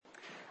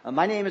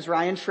My name is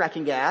Ryan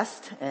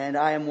Schreckengast, and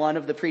I am one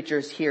of the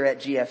preachers here at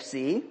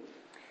GFC.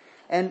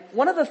 And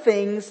one of the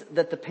things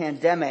that the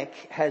pandemic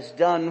has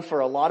done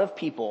for a lot of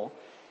people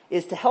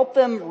is to help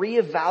them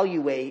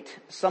reevaluate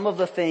some of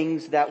the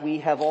things that we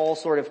have all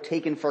sort of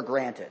taken for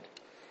granted.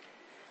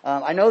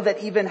 I know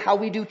that even how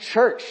we do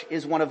church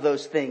is one of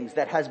those things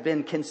that has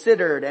been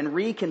considered and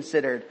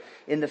reconsidered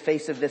in the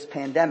face of this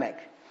pandemic.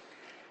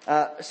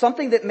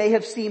 Something that may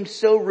have seemed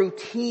so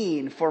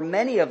routine for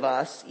many of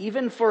us,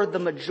 even for the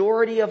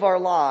majority of our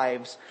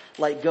lives,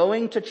 like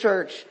going to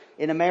church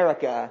in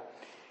America,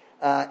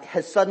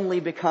 has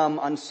suddenly become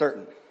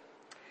uncertain.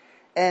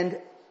 And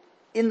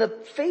in the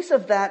face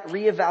of that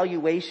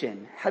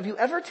reevaluation, have you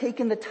ever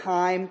taken the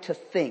time to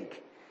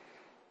think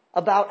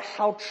about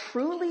how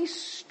truly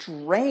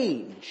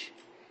strange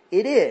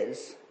it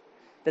is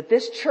that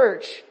this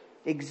church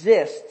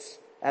exists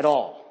at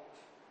all?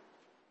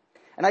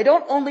 And I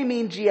don't only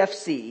mean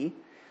GFC,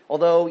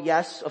 although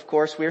yes, of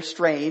course, we're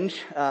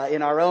strange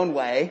in our own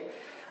way.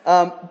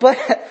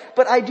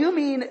 But I do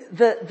mean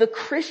the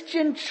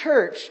Christian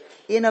church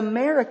in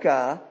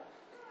America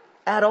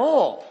at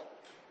all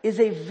is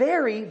a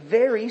very,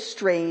 very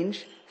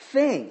strange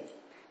thing.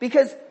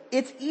 Because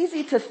it's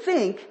easy to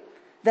think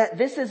that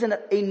this is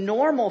a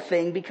normal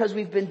thing because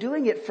we've been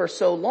doing it for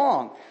so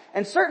long.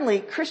 And certainly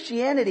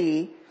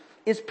Christianity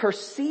is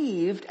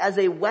perceived as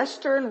a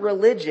Western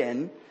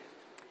religion,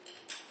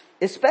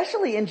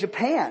 especially in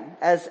Japan,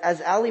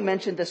 as Ali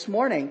mentioned this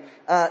morning,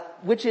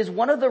 which is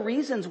one of the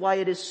reasons why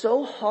it is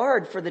so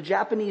hard for the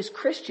Japanese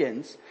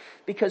Christians,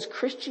 because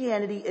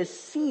Christianity is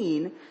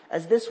seen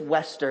as this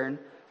Western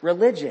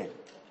religion.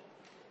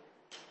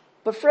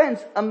 But friends,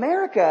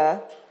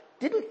 America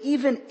didn't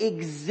even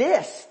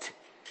exist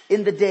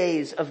in the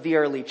days of the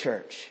early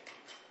church.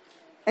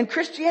 And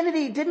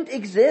Christianity didn't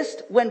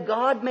exist when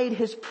God made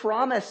his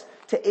promise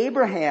to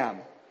Abraham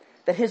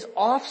that his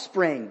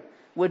offspring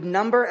would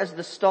number as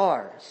the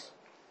stars.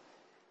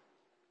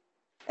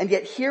 And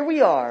yet here we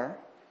are,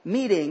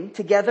 meeting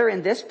together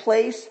in this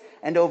place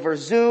and over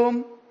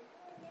Zoom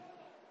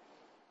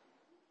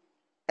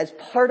as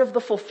part of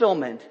the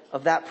fulfillment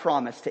of that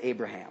promise to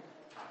Abraham.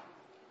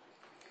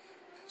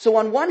 So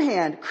on one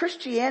hand,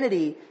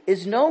 Christianity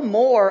is no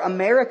more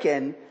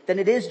American than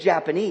it is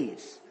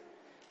Japanese.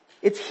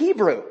 It's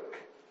Hebrew.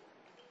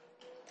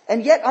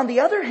 And yet on the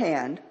other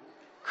hand,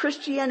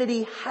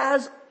 Christianity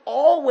has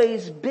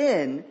always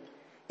been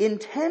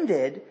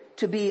intended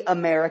to be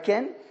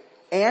American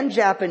and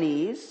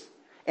Japanese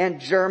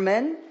and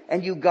German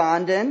and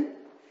Ugandan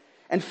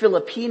and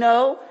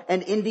Filipino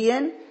and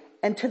Indian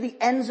and to the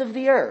ends of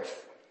the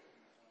earth.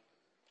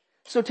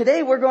 So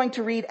today we're going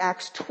to read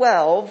Acts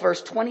 12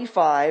 verse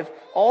 25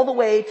 all the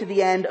way to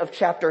the end of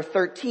chapter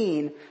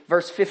 13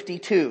 verse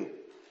 52.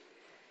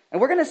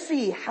 And we're going to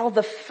see how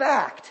the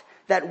fact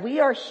that we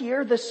are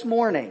here this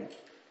morning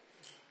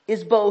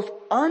is both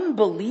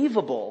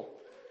unbelievable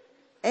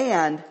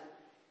and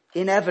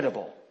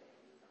inevitable.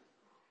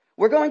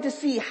 We're going to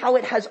see how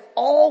it has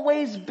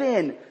always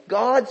been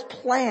God's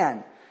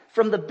plan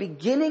from the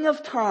beginning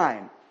of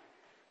time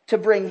to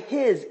bring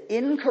his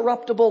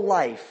incorruptible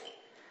life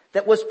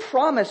that was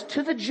promised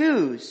to the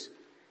Jews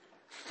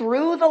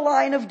through the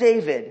line of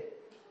David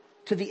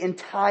to the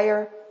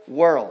entire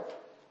world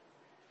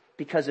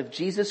because of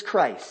Jesus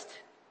Christ,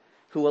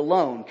 who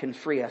alone can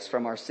free us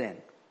from our sin.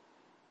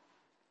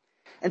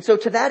 And so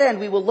to that end,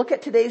 we will look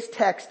at today's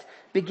text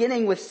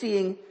beginning with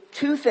seeing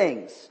two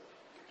things.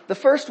 The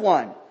first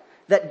one,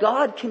 that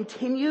God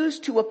continues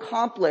to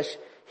accomplish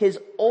his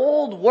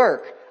old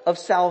work of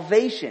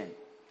salvation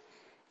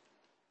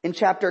in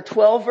chapter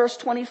 12 verse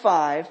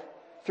 25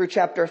 through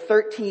chapter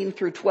 13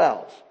 through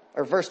 12,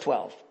 or verse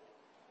 12.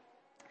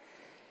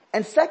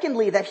 And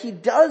secondly, that he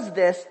does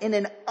this in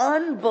an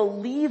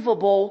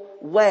unbelievable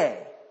way.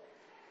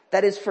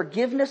 That is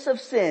forgiveness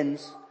of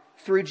sins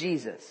through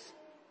Jesus,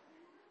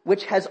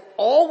 which has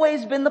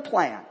always been the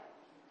plan.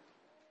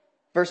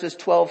 Verses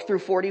 12 through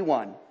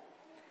 41.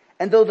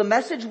 And though the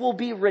message will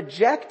be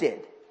rejected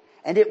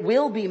and it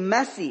will be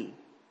messy,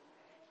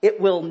 it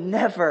will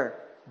never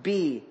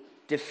be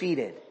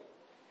defeated.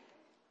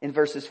 In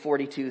verses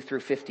 42 through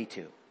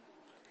 52.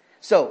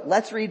 So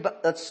let's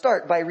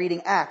start by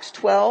reading Acts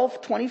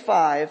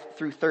 12:25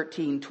 through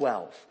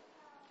 13:12.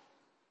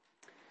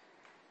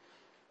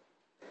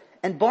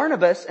 And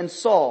Barnabas and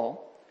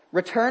Saul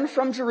returned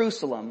from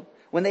Jerusalem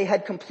when they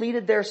had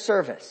completed their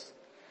service,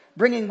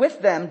 bringing with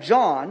them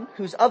John,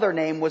 whose other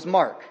name was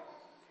Mark.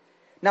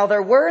 Now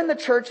there were in the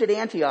church at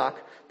Antioch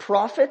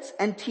prophets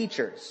and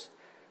teachers: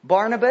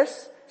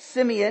 Barnabas,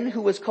 Simeon,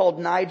 who was called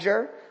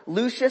Niger,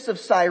 Lucius of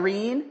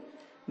Cyrene,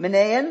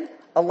 Manaen,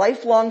 a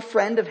lifelong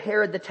friend of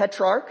Herod the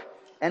Tetrarch,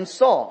 and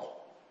Saul.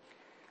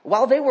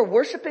 While they were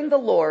worshiping the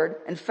Lord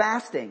and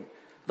fasting,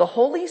 the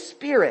Holy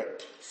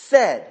Spirit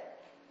said,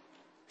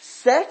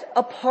 "Set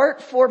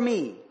apart for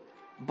me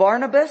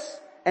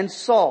Barnabas and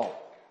Saul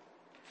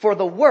for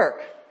the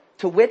work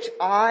to which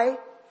I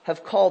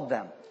have called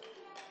them."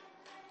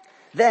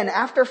 Then,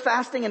 after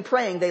fasting and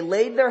praying, they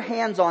laid their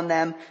hands on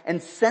them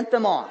and sent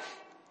them off.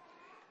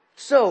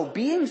 So,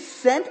 being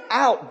sent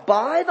out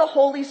by the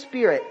Holy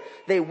Spirit,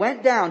 they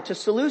went down to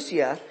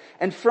Seleucia,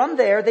 and from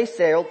there they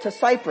sailed to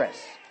Cyprus.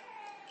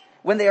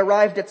 When they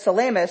arrived at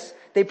Salamis,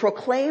 they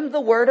proclaimed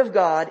the word of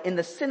God in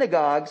the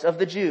synagogues of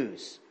the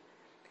Jews.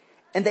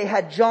 And they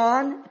had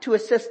John to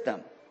assist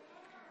them.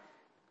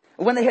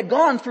 When they had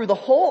gone through the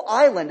whole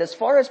island as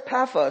far as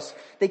Paphos,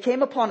 they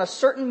came upon a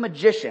certain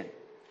magician,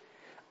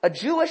 a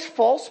Jewish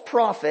false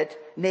prophet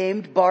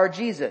named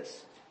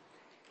Bar-Jesus.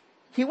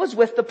 He was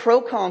with the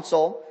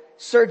proconsul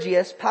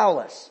Sergius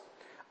Paulus,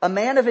 a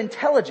man of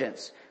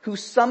intelligence who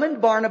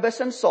summoned Barnabas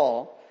and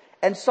Saul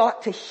and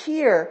sought to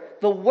hear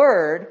the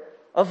word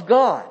of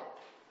God.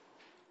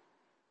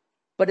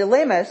 But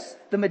Elymas,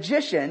 the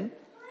magician,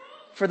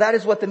 for that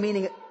is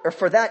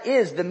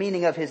the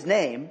meaning of his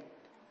name,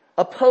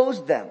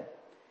 opposed them,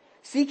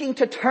 seeking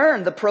to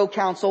turn the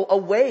proconsul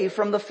away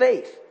from the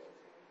faith.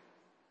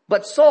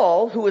 But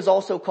Saul, who is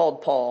also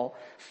called Paul,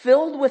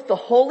 filled with the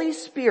Holy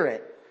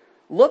Spirit,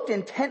 looked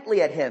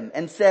intently at him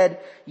and said,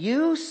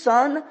 "You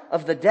son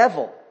of the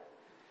devil,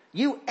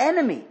 you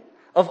enemy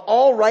of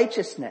all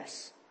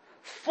righteousness,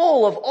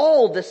 full of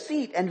all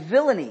deceit and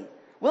villainy,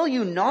 will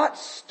you not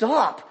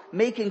stop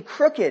making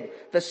crooked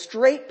the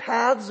straight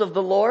paths of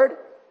the Lord?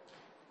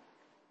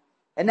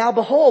 And now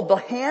behold, the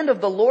hand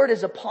of the Lord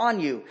is upon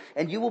you,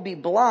 and you will be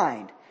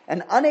blind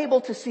and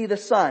unable to see the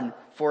sun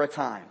for a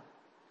time."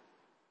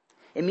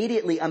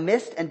 Immediately a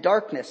mist and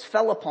darkness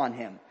fell upon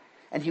him,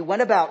 and he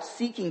went about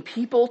seeking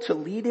people to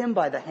lead him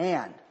by the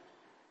hand.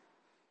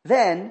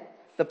 Then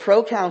the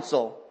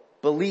proconsul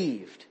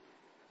believed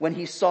when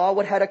he saw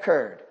what had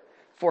occurred,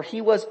 for he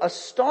was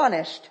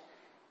astonished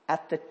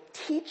at the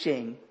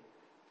teaching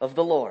of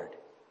the Lord.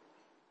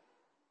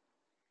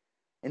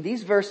 In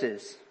these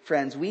verses,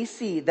 friends, we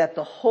see that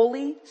the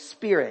Holy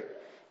Spirit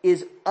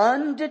is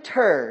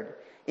undeterred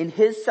in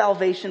his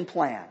salvation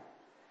plan.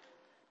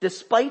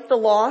 Despite the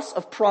loss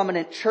of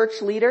prominent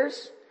church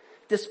leaders,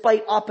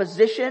 despite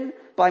opposition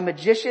by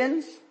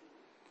magicians,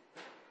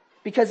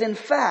 because in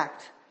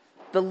fact,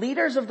 the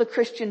leaders of the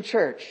Christian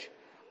church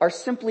are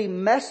simply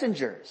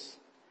messengers.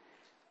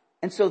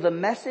 And so the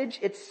message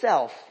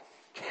itself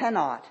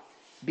cannot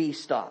be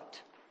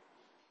stopped.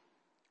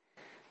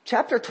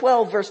 Chapter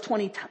 12, verse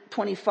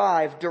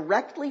 25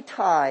 directly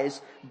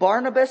ties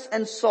Barnabas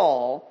and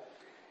Saul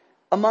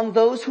among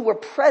those who were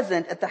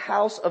present at the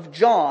house of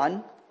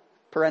John,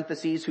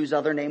 parentheses, whose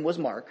other name was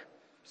Mark.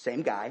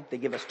 Same guy. They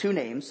give us two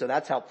names, so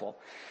that's helpful.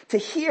 To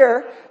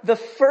hear the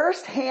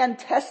first-hand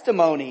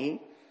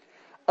testimony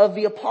of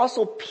the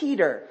apostle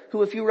Peter,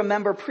 who, if you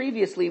remember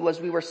previously,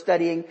 we were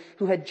studying,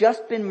 who had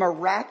just been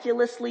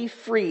miraculously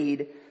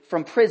freed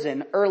from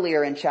prison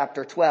earlier in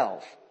chapter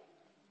 12.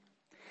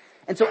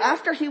 And so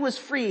after he was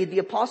freed, the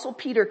apostle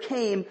Peter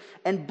came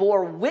and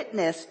bore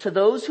witness to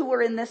those who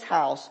were in this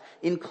house,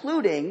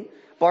 including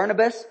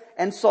Barnabas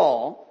and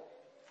Saul.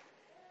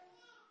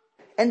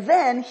 And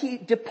then he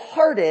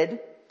departed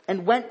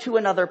and went to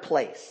another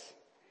place.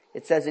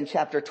 It says in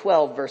chapter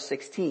 12, verse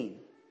 16.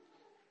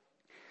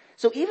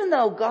 So even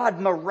though God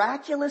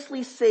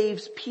miraculously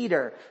saves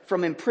Peter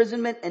from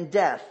imprisonment and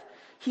death,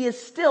 he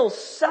is still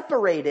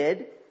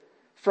separated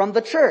from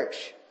the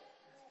church.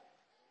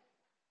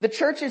 The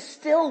church is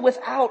still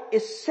without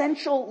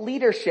essential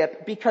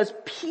leadership because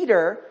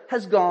Peter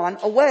has gone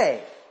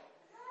away.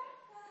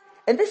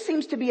 And this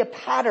seems to be a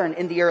pattern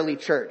in the early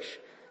church,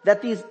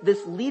 that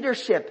this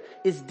leadership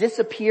is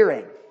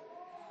disappearing.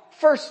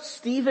 First,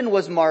 Stephen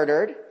was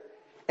martyred,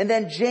 and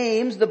then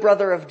James, the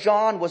brother of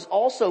John, was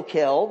also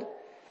killed,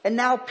 and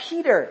now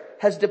Peter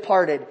has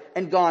departed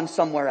and gone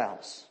somewhere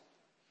else.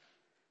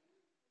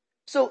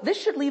 So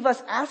this should leave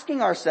us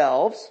asking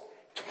ourselves,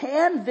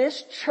 can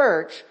this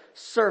church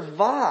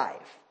survive?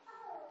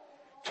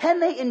 Can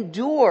they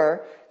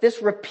endure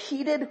this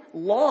repeated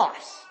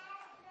loss?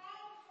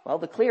 Well,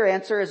 the clear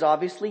answer is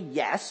obviously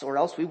yes, or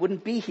else we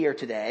wouldn't be here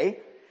today.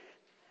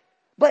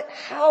 But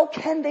how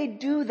can they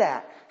do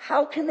that?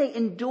 How can they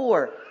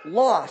endure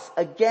loss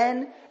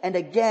again and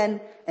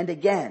again and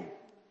again?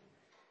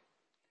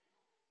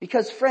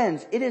 Because,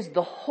 friends, it is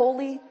the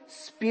Holy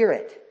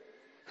Spirit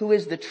who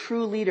is the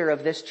true leader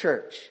of this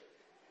church,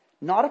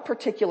 not a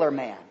particular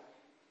man.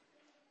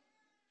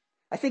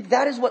 I think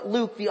that is what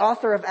Luke, the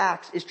author of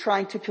Acts, is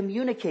trying to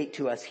communicate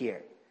to us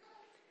here.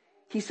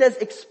 He says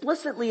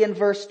explicitly in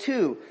verse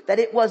 2 that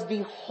it was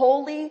the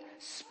Holy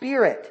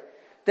Spirit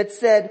that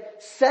said,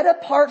 "Set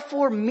apart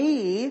for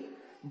me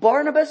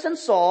Barnabas and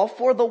Saul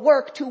for the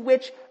work to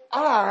which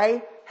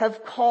I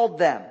have called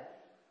them."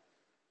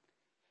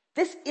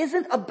 This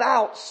isn't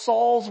about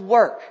Saul's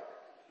work.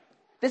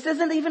 This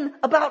isn't even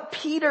about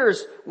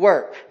Peter's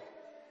work.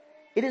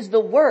 It is the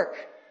work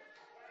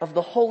of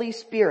the Holy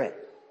Spirit.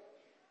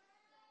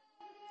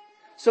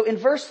 So in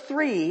verse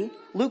 3,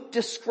 Luke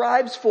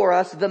describes for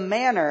us the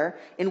manner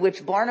in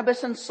which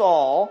Barnabas and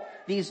Saul,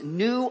 these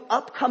new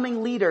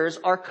upcoming leaders,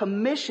 are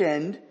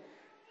commissioned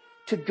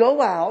to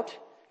go out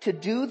to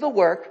do the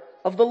work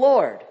of the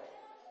Lord.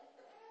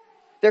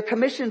 They're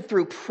commissioned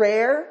through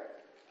prayer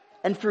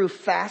and through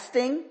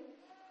fasting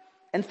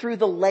and through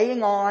the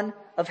laying on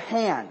of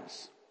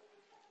hands.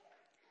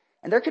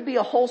 And there could be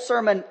a whole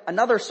sermon,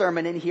 another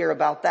sermon in here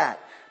about that.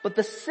 But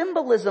the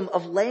symbolism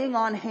of laying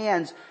on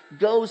hands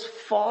goes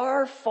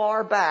far,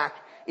 far back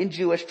in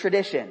Jewish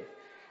tradition.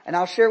 And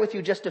I'll share with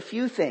you just a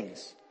few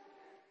things.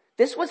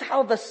 This was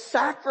how the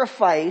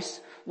sacrifice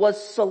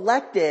was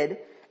selected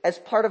as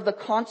part of the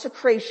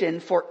consecration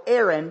for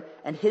Aaron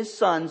and his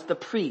sons, the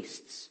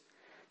priests.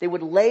 They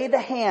would lay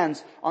the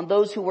hands on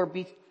those who were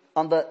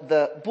on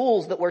the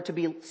bulls that were to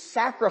be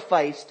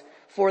sacrificed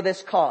for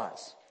this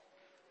cause.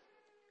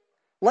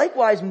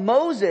 Likewise,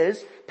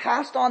 Moses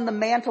passed on the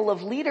mantle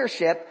of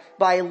leadership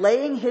by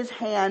laying his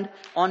hand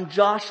on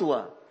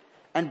Joshua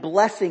and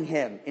blessing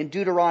him in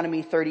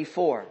Deuteronomy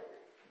 34.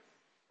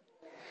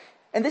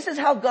 And this is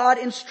how God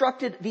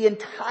instructed the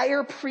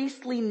entire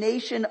priestly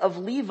nation of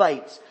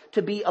Levites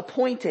to be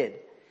appointed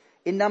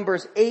in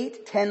Numbers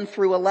 8, 10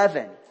 through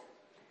 11.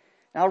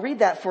 Now I'll read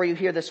that for you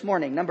here this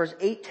morning. Numbers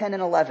 8, 10,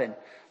 and 11.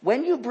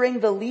 When you bring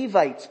the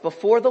Levites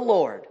before the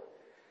Lord,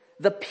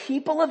 the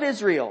people of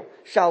Israel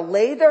shall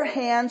lay their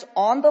hands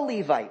on the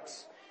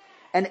Levites,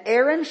 and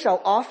Aaron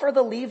shall offer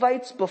the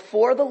Levites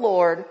before the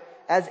Lord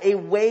as a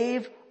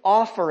wave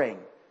offering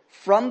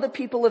from the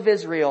people of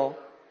Israel,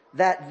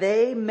 that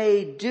they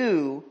may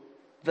do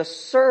the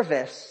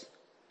service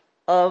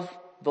of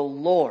the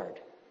Lord.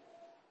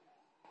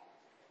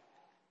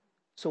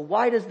 So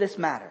why does this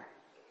matter?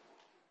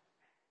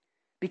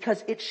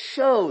 Because it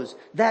shows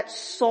that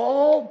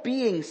Saul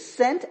being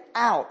sent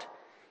out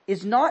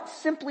is not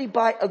simply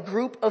by a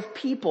group of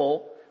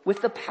people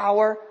with the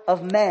power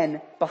of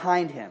men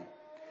behind him,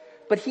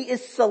 but he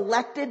is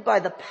selected by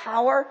the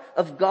power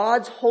of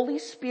God's Holy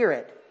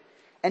Spirit,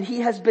 and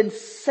he has been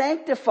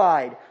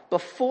sanctified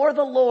before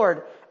the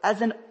Lord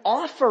as an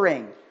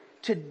offering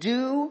to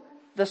do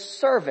the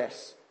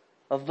service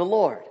of the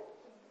Lord.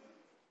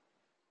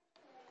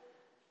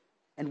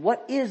 And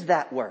what is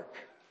that work?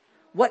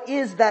 What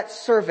is that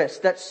service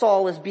that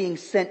Saul is being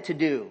sent to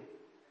do?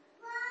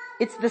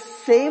 It's the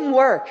same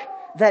work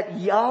that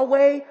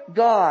Yahweh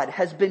God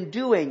has been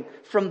doing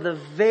from the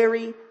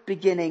very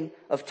beginning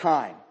of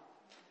time.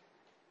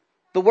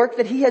 The work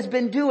that he has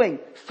been doing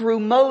through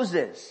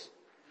Moses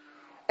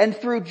and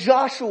through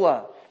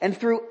Joshua and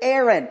through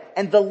Aaron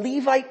and the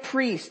Levite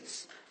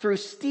priests, through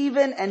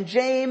Stephen and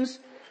James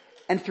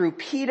and through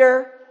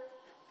Peter.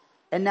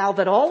 And now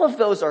that all of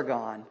those are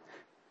gone,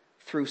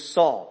 through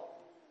Saul.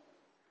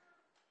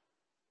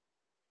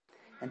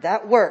 And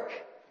that work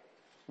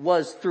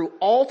was through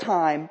all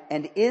time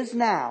and is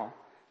now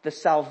the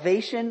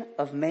salvation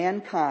of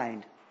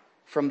mankind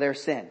from their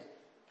sin.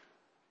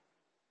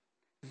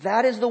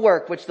 That is the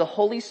work which the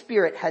Holy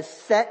Spirit has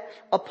set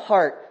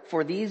apart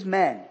for these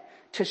men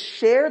to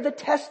share the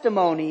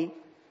testimony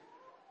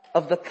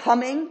of the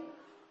coming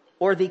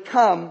or the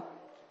come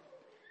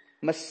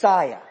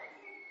Messiah,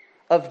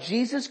 of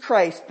Jesus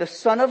Christ, the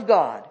Son of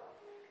God,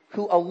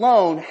 who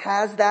alone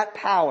has that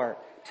power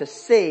to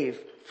save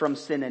from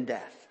sin and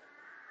death.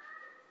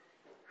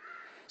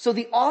 So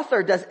the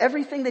author does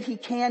everything that he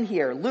can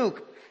here.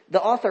 Luke,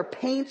 the author,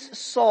 paints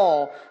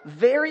Saul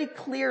very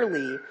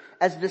clearly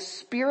as the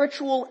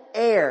spiritual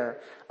heir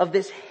of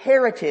this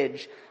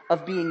heritage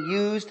of being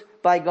used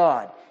by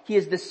God. He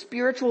is the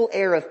spiritual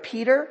heir of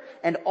Peter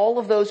and all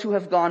of those who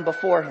have gone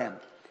before him.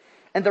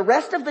 And the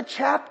rest of the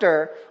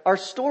chapter are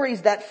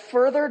stories that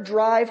further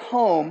drive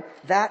home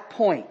that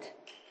point.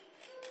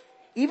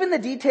 Even the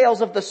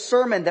details of the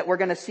sermon that we're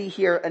going to see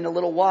here in a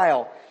little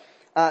while,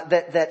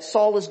 that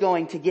Saul is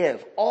going to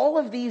give. All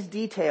of these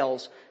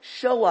details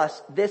show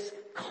us this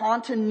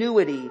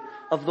continuity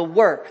of the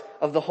work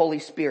of the Holy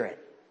Spirit.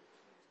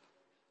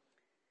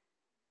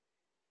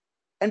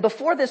 And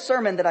before this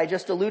sermon that I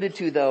just alluded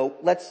to, though,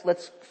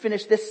 let's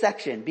finish this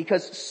section,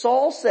 because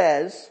Saul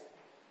says,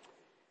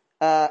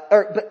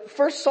 but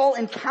first Saul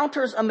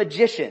encounters a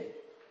magician,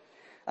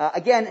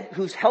 again,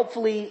 who's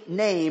helpfully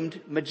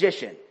named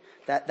magician.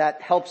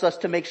 That helps us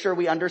to make sure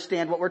we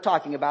understand what we're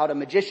talking about. A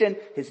magician,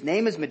 his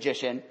name is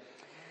Magician,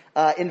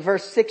 in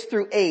verse 6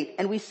 through 8.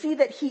 And we see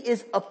that he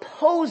is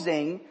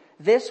opposing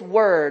this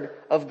word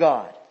of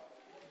God.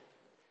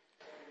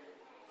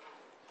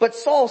 But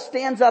Saul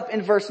stands up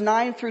in verse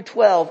 9 through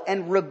 12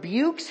 and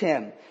rebukes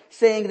him,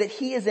 saying that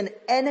he is an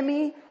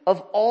enemy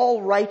of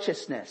all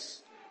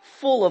righteousness,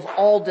 full of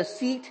all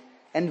deceit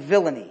and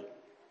villainy.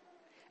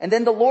 And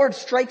then the Lord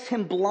strikes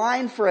him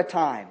blind for a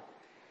time,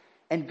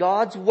 and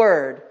God's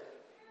word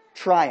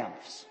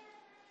triumphs.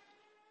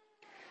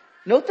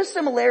 Note the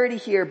similarity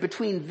here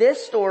between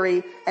this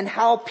story and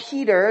how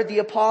Peter, the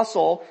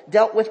apostle,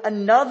 dealt with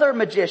another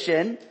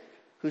magician,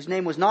 whose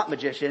name was not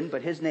Magician,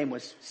 but his name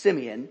was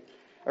Simon,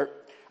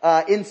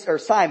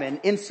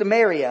 in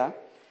Samaria,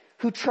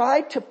 who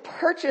tried to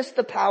purchase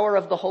the power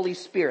of the Holy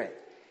Spirit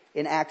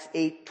in Acts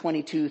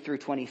 8:22 through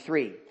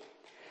 23.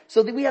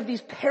 So that we have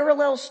these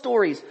parallel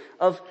stories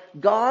of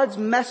God's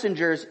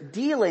messengers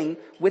dealing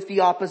with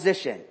the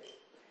opposition.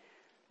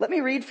 Let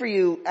me read for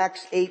you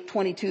Acts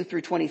 8:22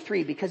 through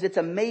 23, because it's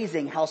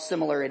amazing how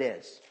similar it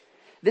is.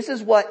 This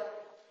is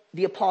what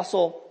the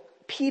apostle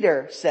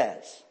Peter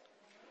says.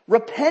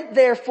 Repent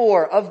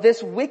therefore of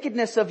this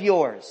wickedness of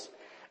yours,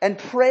 and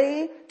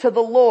pray to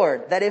the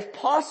Lord that if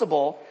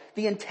possible,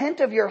 the intent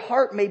of your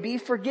heart may be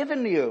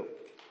forgiven you.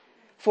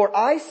 For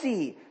I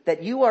see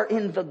that you are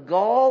in the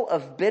gall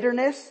of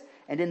bitterness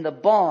and in the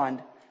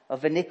bond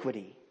of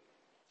iniquity.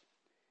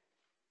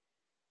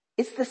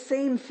 It's the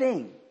same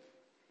thing.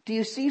 Do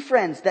you see,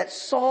 friends, that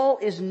Saul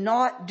is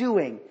not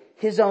doing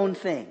his own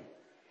thing?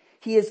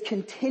 He is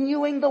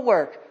continuing the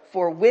work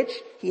for which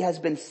he has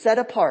been set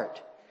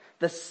apart.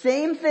 The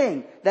same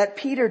thing that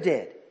Peter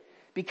did,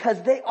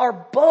 because they are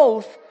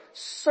both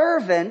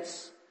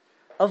servants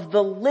of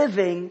the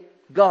living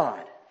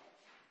God.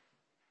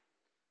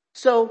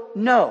 So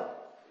no,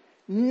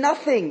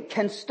 nothing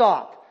can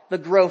stop the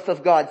growth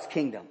of God's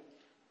kingdom.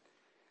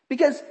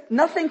 Because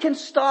nothing can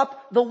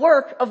stop the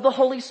work of the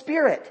Holy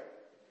Spirit.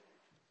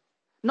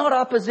 Not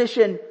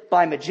opposition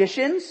by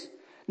magicians,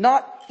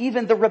 not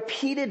even the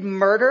repeated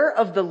murder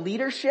of the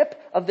leadership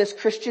of this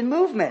Christian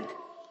movement.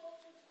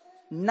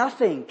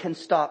 Nothing can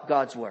stop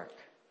God's work.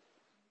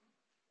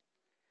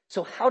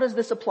 So how does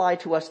this apply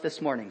to us this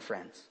morning,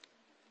 friends?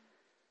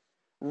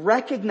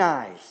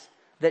 Recognize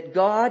that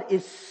God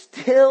is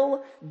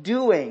still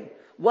doing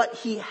what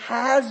he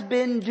has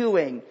been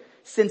doing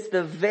since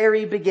the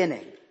very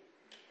beginning.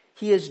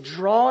 He is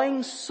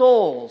drawing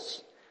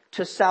souls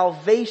to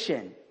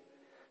salvation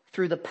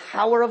through the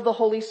power of the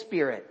Holy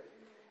Spirit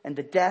and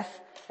the death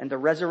and the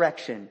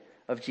resurrection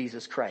of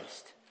Jesus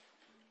Christ.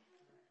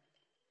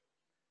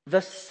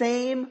 The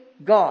same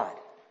God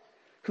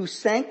who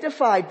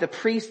sanctified the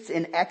priests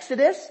in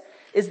Exodus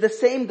is the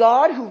same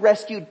God who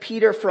rescued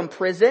Peter from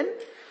prison,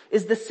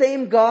 is the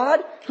same God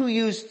who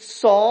used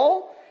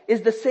Saul,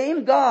 is the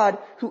same God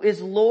who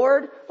is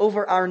Lord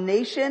over our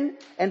nation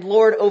and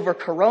Lord over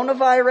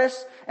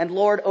coronavirus and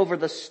Lord over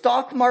the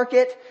stock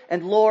market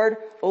and Lord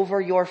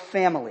over your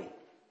family.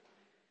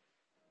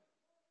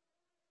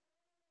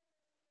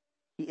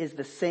 He is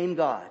the same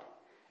God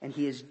and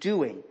he is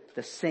doing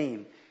the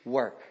same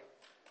work.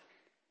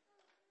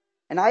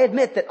 And I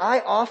admit that I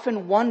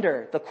often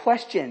wonder the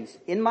questions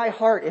in my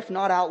heart, if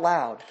not out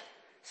loud,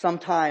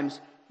 sometimes,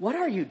 what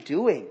are you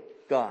doing,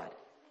 God?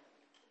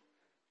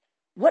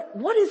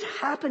 What is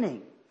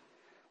happening?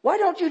 Why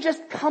don't you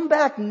just come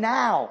back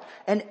now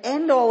and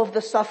end all of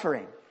the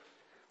suffering?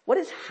 What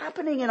is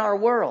happening in our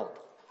world?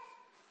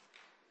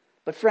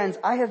 But friends,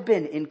 I have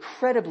been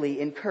incredibly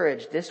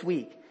encouraged this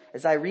week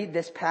as I read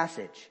this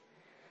passage,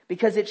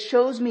 because it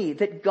shows me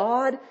that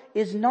God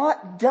is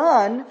not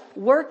done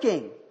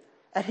working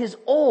at his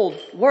old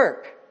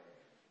work.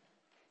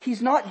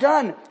 He's not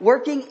done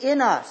working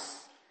in us.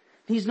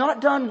 He's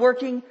not done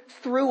working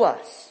through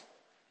us.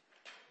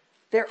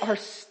 There are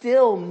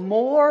still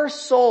more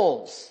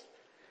souls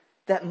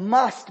that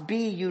must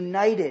be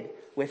united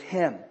with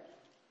him.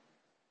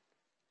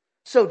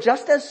 So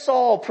just as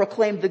Saul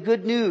proclaimed the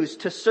good news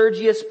to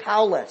Sergius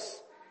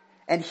Paulus,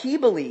 and he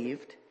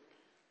believed,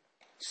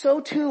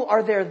 so too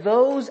are there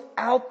those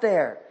out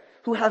there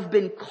who have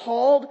been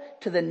called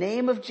to the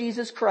name of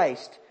Jesus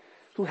Christ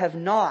who have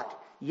not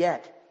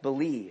yet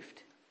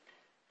believed.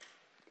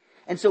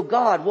 And so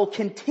God will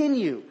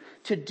continue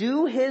to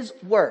do his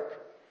work,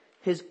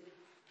 his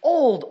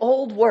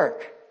old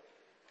work,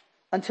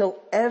 until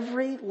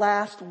every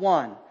last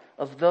one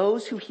of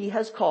those who he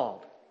has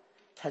called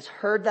has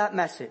heard that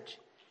message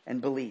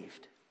and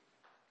believed.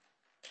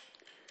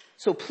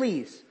 So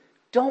please,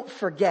 don't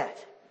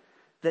forget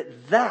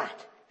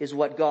that is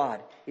what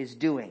God is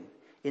doing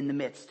in the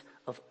midst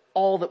of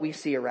all that we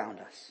see around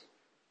us.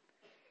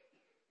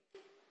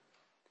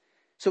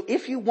 So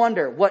if you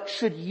wonder, what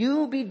should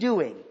you be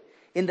doing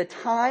in the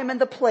time and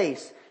the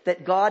place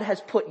that God has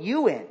put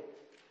you in,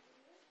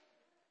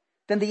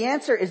 then the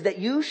answer is that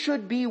you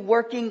should be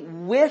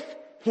working with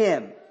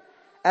him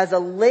as a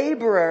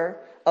laborer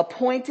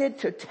appointed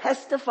to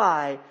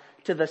testify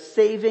to the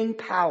saving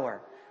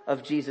power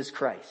of Jesus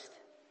Christ.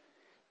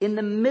 In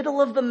the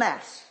middle of the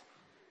mess,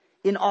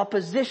 in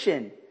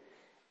opposition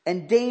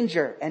and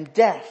danger and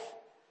death,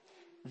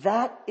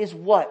 that is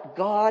what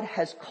God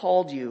has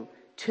called you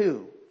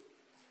to.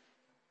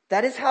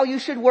 That is how you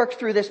should work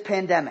through this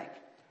pandemic,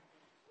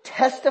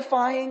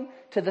 testifying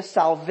to the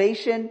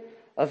salvation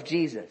of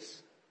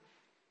Jesus.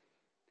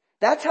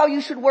 That's how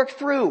you should work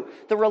through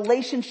the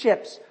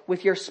relationships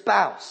with your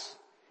spouse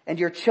and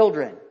your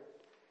children,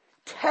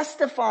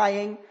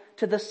 testifying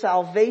to the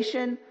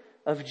salvation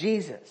of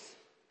Jesus.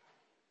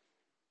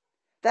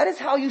 That is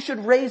how you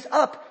should raise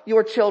up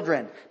your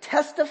children,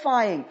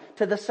 testifying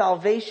to the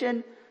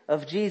salvation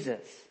of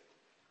Jesus.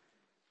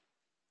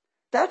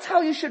 That's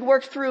how you should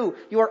work through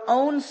your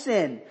own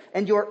sin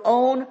and your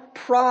own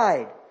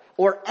pride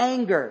or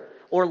anger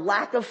or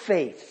lack of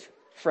faith,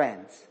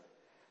 friends,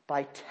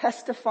 by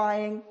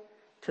testifying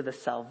to the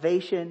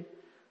salvation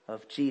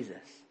of Jesus.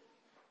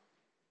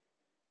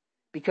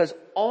 Because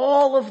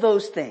all of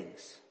those things,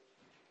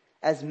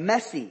 as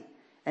messy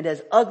and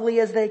as ugly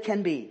as they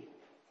can be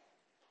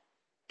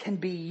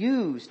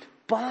used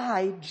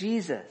by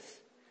Jesus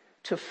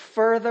to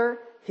further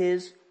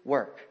his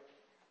work.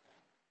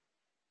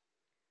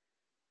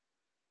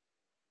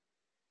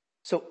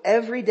 So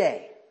every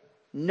day,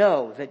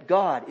 know that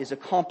God is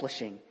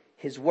accomplishing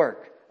his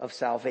work of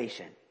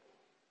salvation.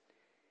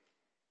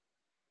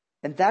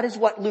 And that is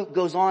what Luke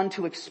goes on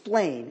to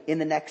explain in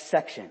the next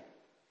section.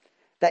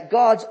 That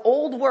God's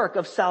old work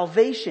of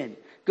salvation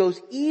goes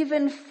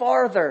even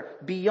farther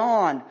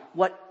beyond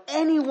what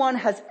anyone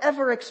has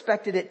ever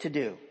expected it to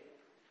do.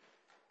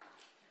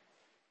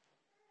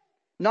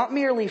 Not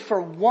merely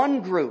for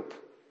one group,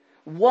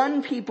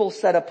 one people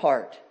set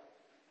apart,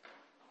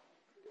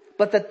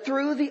 but that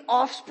through the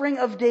offspring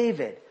of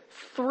David,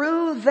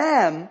 through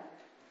them,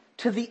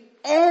 to the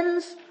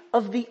ends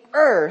of the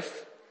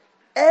earth,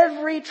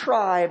 every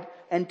tribe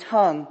and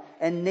tongue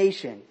and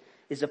nation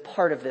is a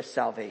part of this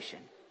salvation.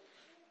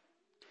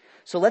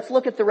 So let's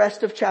look at the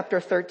rest of chapter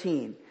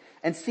 13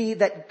 and see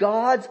that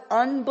God's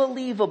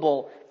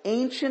unbelievable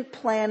ancient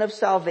plan of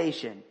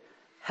salvation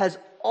has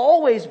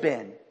always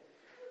been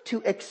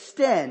to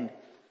extend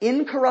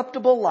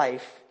incorruptible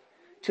life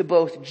to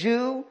both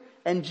Jew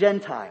and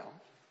Gentile.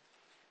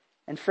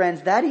 And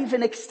friends, that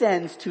even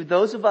extends to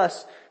those of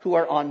us who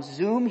are on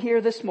Zoom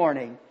here this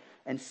morning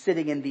and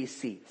sitting in these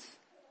seats.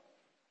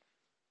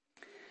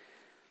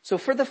 So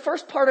for the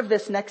first part of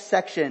this next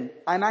section,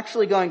 I'm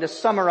actually going to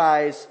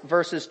summarize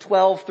verses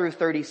 12 through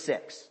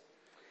 36.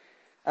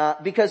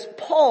 Because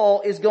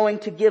Paul is going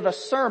to give a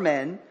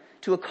sermon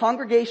to a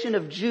congregation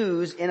of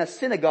Jews in a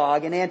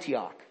synagogue in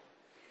Antioch.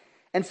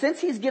 And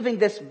since he's giving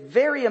this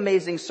very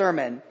amazing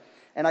sermon,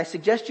 and I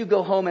suggest you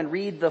go home and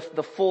read the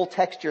full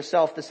text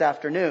yourself this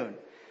afternoon,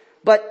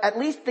 but at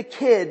least the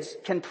kids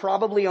can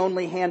probably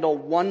only handle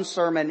one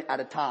sermon at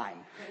a time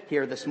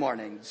here this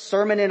morning.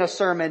 Sermon in a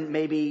sermon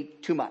may be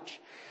too much.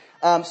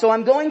 So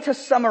I'm going to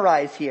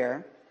summarize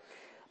here.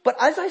 But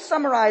as I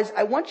summarize,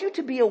 I want you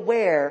to be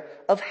aware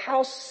of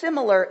how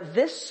similar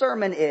this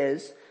sermon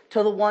is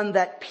to the one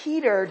that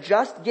Peter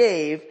just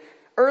gave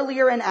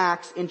earlier in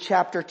Acts in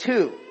chapter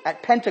 2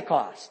 at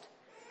Pentecost.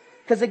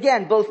 Because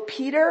again, both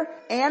Peter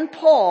and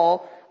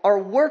Paul are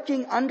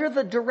working under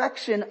the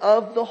direction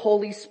of the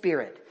Holy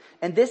Spirit.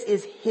 And this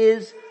is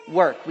his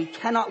work. We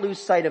cannot lose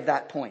sight of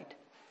that point.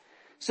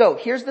 So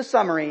here's the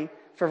summary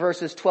for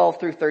verses 12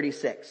 through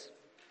 36.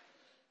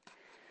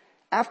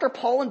 After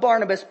Paul and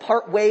Barnabas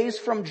part ways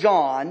from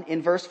John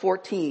in verse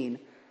 14,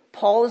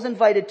 Paul is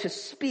invited to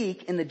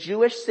speak in the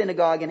Jewish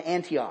synagogue in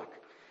Antioch.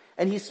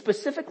 And he's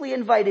specifically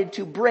invited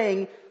to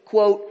bring,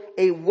 quote,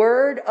 a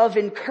word of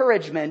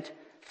encouragement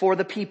for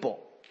the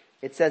people.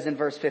 It says in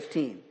verse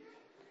 15.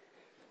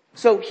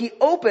 So he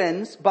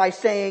opens by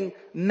saying,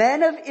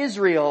 "Men of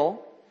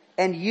Israel,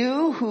 and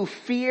you who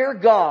fear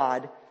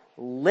God,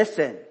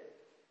 listen."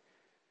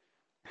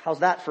 How's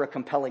that for a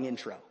compelling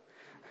intro?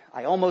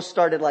 I almost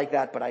started like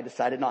that, but I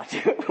decided not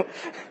to.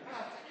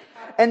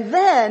 And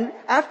then,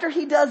 after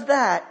he does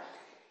that,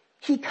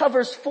 he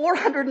covers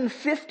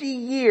 450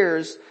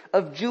 years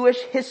of Jewish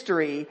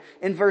history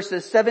in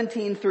verses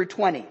 17 through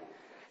 20.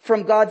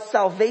 From God's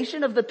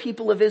salvation of the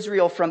people of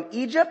Israel from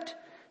Egypt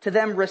to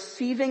them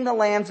receiving the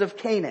lands of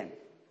Canaan.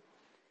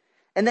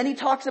 And then he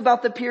talks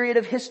about the period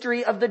of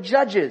history of the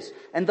judges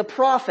and the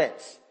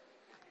prophets.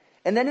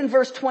 And then in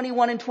verse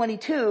 21 and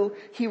 22,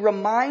 he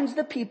reminds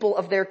the people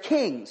of their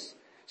kings,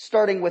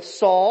 starting with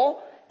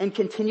Saul and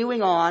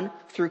continuing on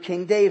through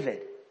King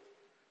David.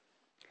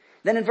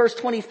 Then in verse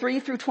 23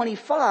 through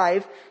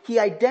 25, he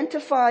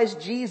identifies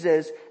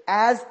Jesus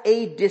as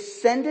a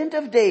descendant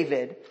of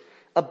David,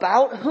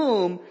 about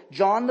whom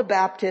John the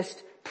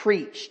Baptist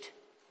preached.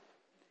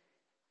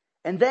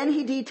 And then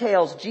he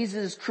details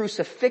Jesus'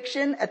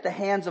 crucifixion at the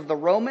hands of the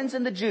Romans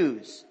and the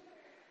Jews,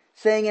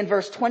 saying in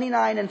verse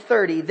 29 and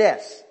 30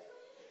 this,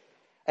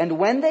 "And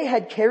when they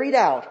had carried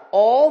out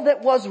all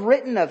that was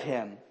written of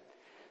him,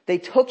 they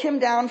took him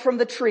down from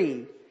the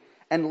tree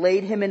and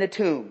laid him in a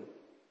tomb.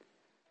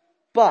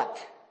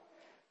 But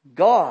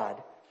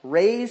God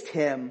raised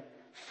him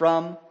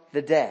from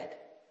the dead,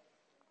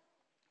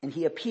 and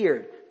he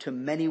appeared to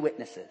many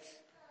witnesses."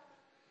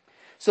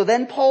 So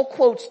then Paul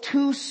quotes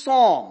two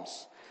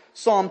Psalms,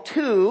 Psalm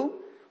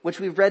 2,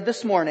 which we've read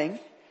this morning,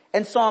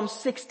 and Psalm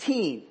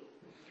 16,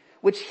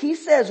 which he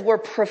says were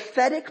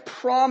prophetic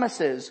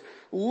promises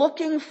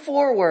looking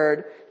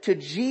forward to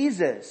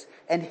Jesus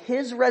and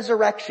his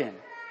resurrection.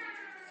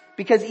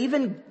 Because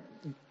even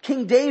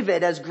King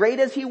David, as great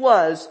as he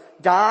was,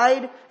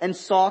 died and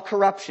saw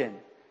corruption.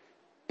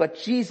 But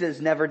Jesus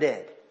never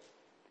did.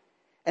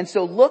 And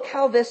so look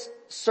how this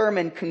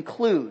sermon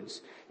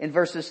concludes in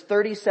verses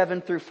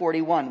 37 through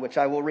 41, which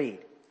I will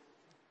read.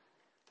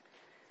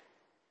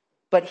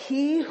 "But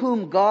he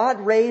whom God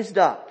raised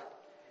up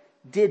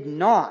did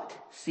not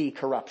see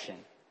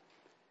corruption.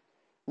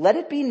 Let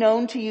it be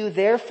known to you,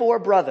 therefore,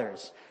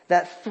 brothers,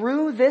 that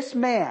through this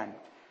man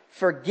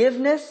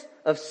forgiveness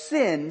of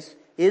sins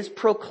is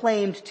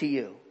proclaimed to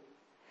you.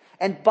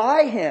 And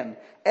by him,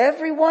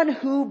 everyone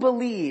who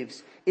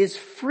believes is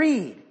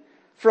freed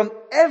from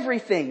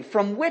everything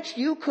from which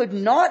you could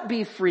not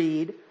be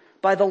freed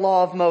by the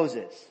law of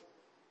Moses.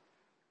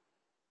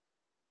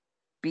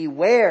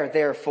 Beware,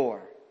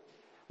 therefore,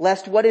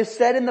 lest what is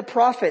said in the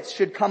prophets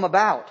should come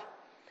about.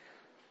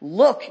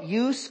 Look,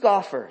 you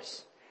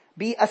scoffers,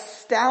 be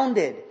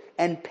astounded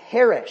and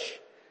perish.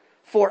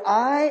 For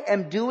I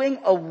am doing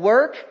a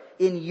work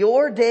in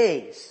your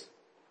days,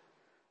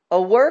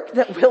 a work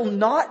that will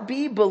not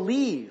be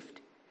believed,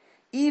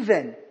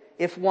 even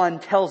if one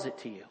tells it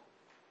to you.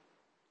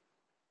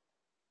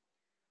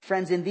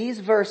 Friends, in these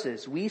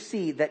verses, we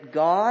see that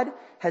God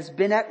has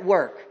been at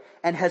work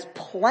and has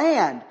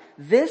planned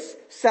this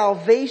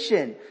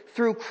salvation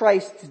through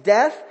Christ's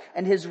death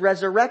and his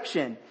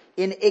resurrection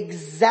in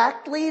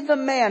exactly the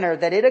manner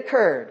that it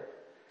occurred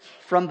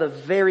from the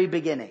very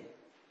beginning.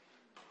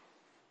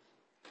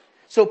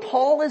 So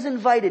Paul is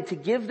invited to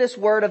give this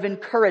word of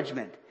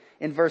encouragement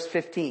in verse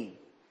 15.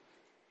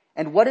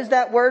 And what is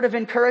that word of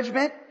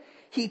encouragement?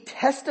 He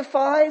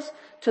testifies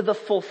to the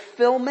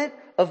fulfillment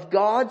of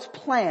God's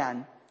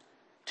plan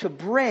to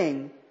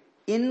bring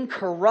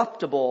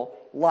incorruptible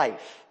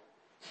life.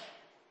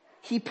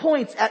 He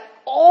points at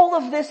all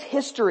of this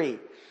history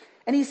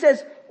and he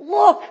says,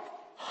 look,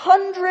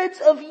 hundreds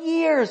of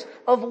years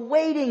of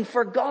waiting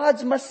for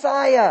God's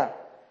Messiah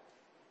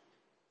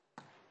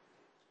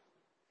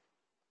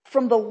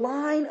from the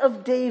line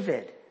of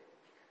David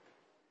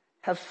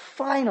have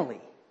finally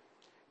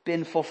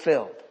been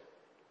fulfilled.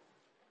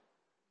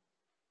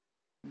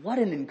 What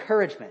an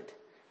encouragement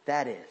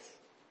that is.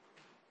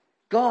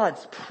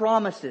 God's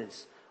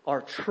promises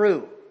are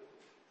true.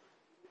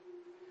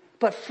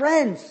 But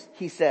friends,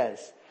 he says,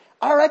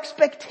 our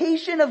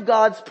expectation of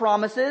God's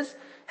promises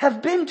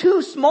have been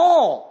too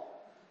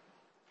small.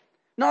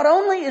 Not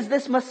only is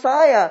this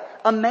Messiah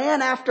a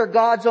man after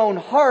God's own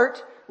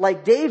heart,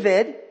 like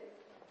David,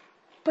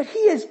 but he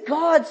is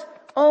God's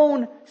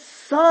own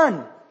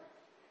son,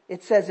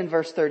 it says in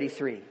verse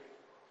 33.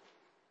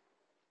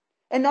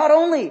 And not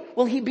only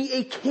will he be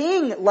a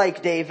king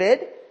like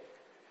David,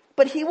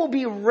 but he will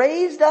be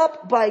raised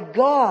up by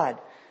God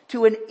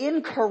to an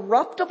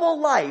incorruptible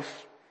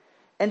life,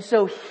 and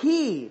so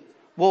he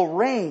will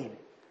reign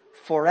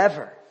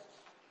forever.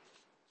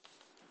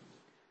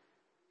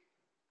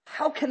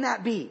 How can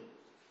that be?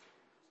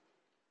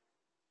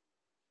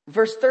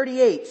 Verse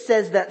 38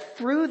 says that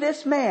through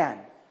this man,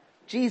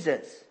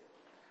 Jesus,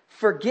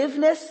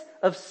 forgiveness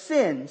of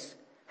sins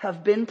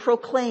have been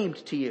proclaimed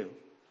to you.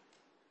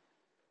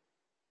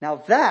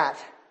 Now that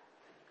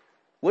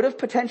would have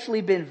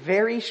potentially been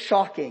very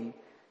shocking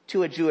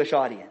to a Jewish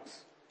audience.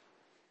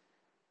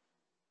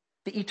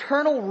 The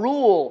eternal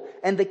rule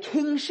and the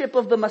kingship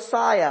of the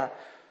Messiah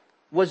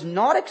was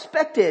not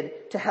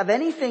expected to have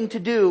anything to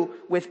do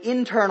with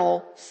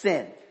internal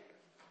sin.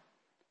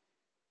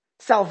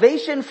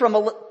 Salvation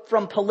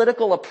from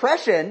political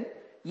oppression,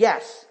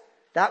 yes,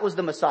 that was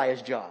the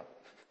Messiah's job.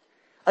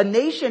 A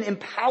nation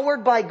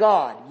empowered by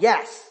God,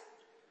 yes.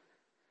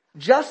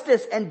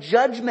 Justice and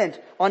judgment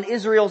on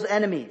Israel's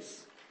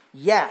enemies,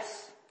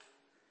 yes.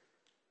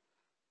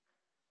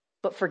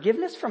 But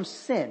forgiveness from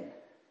sin,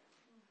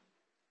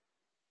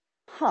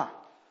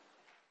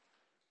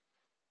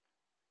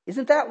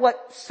 isn't that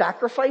what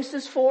sacrifice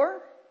is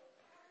for?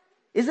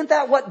 Isn't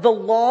that what the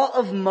law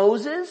of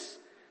Moses,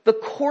 the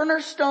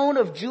cornerstone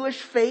of Jewish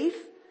faith,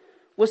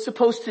 was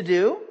supposed to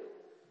do?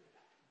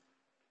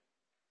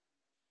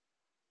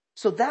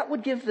 So that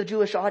would give the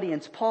Jewish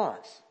audience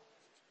pause.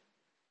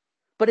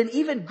 But an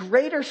even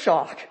greater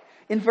shock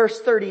in verse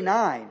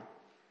 39,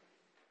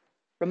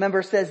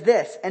 remember, says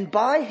this, and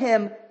by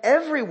him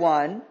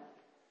everyone,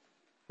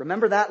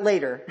 remember that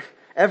later,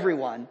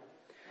 everyone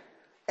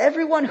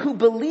who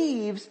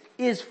believes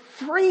is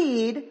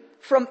freed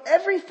from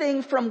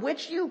everything from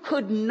which you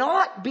could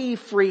not be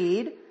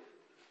freed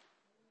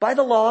by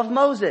the law of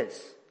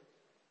Moses.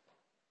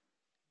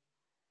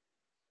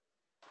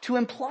 To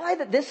imply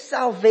that this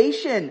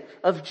salvation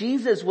of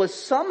Jesus was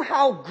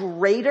somehow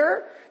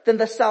greater than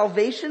the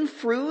salvation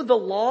through the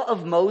law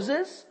of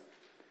Moses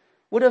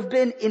would have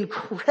been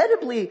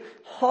incredibly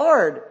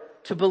hard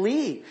to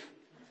believe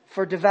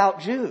for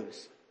devout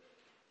Jews.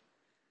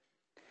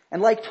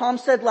 And like Tom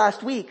said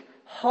last week,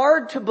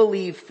 hard to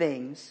believe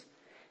things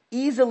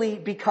easily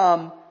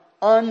become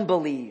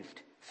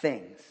unbelieved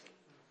things.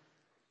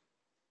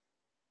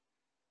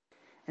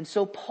 And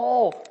so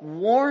Paul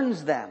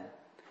warns them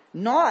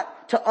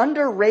not to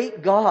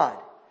underrate God.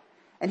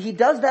 And he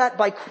does that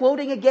by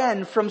quoting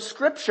again from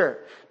Scripture,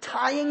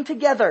 tying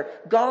together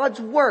God's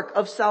work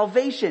of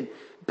salvation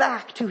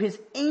back to his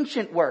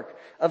ancient work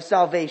of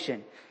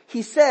salvation.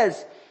 He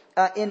says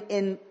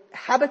in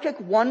Habakkuk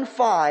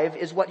 1:5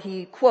 is what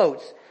he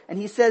quotes, and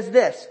he says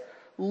this,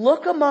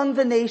 look among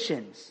the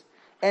nations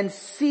and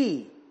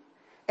see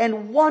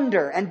and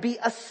wonder and be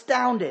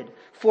astounded,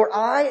 for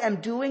I am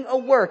doing a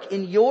work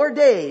in your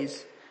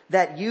days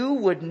that you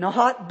would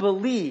not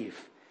believe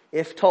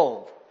if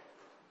told.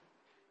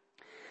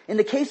 In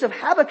the case of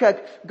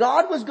Habakkuk,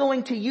 God was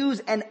going to use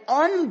an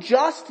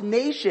unjust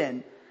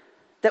nation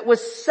that was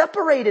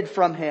separated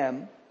from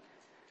him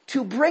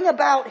to bring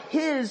about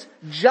his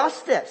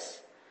justice.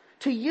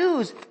 To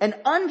use an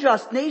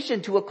unjust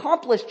nation to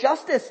accomplish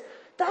justice,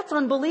 that's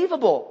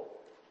unbelievable.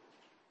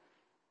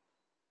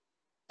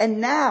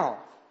 And now,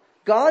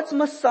 God's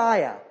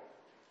Messiah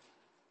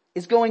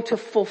is going to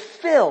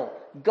fulfill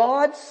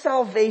God's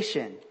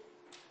salvation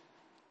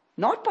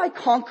not by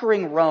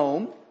conquering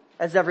Rome,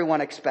 as everyone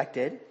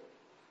expected,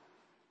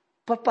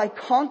 but by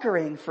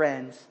conquering,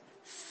 friends,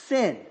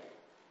 sin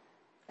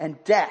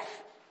and death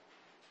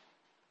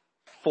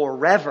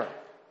forever.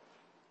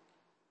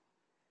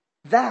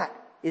 That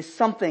is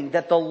something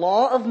that the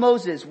law of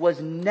Moses was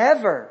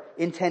never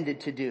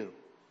intended to do.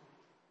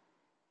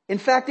 In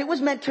fact, it was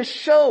meant to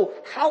show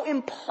how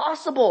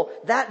impossible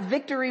that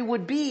victory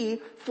would be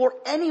for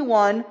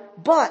anyone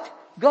but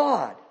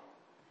God.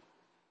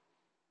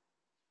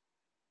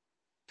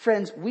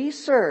 Friends, we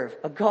serve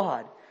a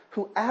God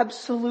who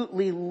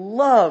absolutely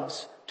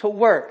loves to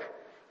work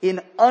in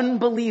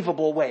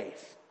unbelievable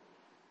ways.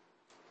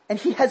 And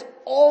he has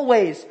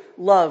always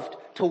loved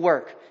to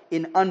work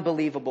in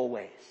unbelievable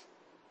ways.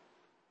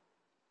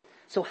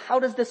 So how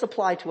does this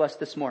apply to us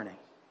this morning?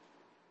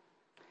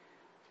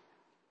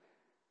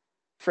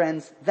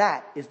 Friends,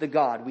 that is the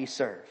God we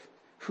serve,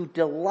 who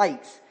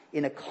delights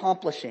in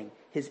accomplishing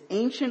his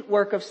ancient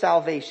work of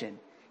salvation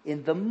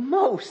in the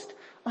most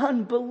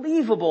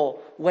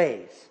unbelievable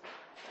ways.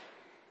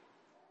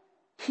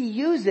 He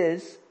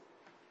uses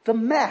the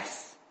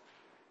mess.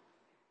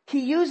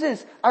 He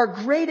uses our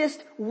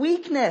greatest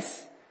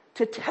weakness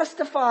to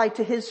testify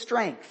to his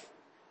strength.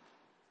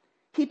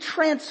 He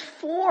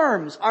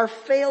transforms our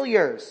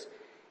failures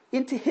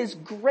into his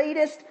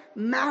greatest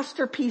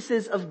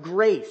masterpieces of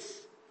grace.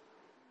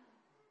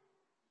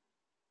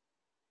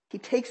 He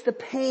takes the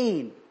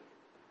pain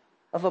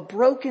of a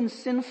broken,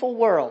 sinful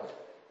world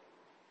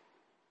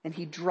and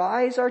he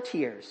dries our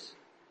tears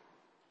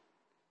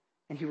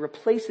and he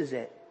replaces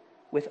it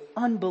with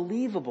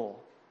unbelievable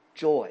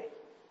joy.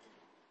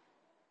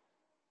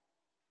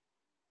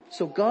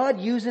 So God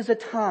uses a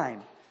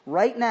time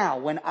right now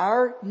when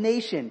our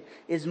nation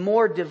is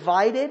more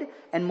divided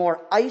and more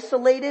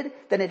isolated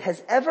than it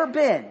has ever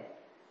been.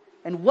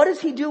 And what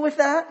does he do with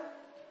that?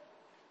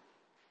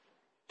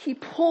 He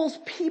pulls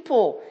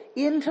people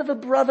into the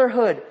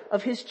brotherhood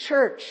of his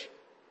church,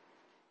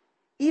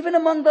 even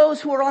among those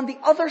who are on the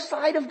other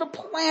side of the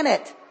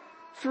planet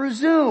through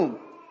Zoom.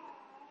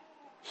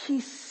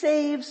 He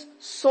saves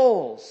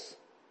souls.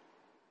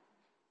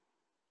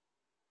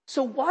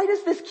 So why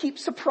does this keep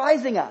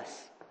surprising us?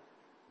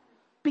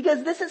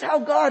 Because this is how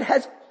God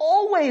has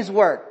always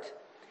worked.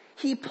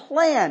 He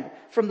planned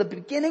from the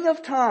beginning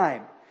of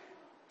time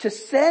to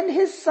send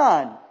his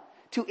son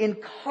to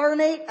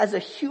incarnate as a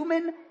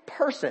human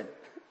person,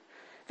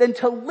 then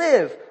to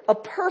live a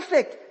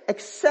perfect,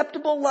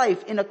 acceptable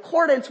life in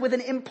accordance with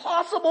an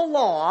impossible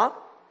law,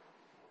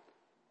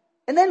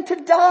 and then to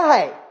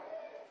die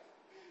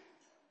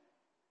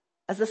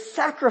as a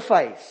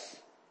sacrifice,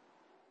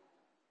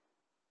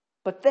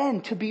 but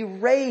then to be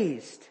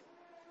raised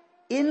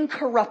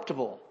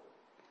incorruptible,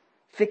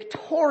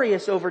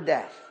 victorious over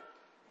death,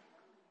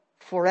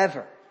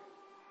 forever.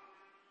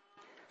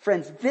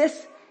 Friends,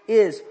 this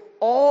is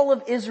all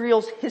of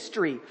Israel's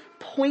history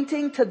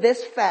pointing to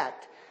this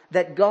fact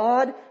that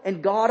God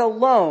and God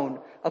alone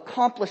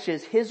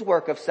accomplishes his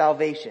work of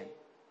salvation.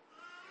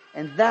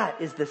 And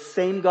that is the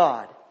same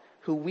God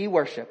who we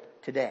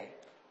worship today,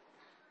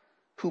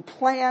 who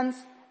plans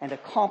and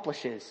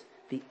accomplishes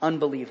the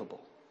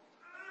unbelievable.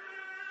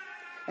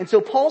 And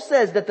so Paul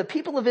says that the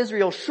people of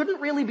Israel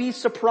shouldn't really be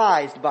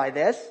surprised by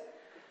this,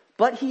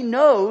 but he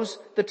knows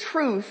the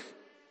truth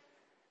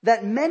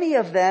that many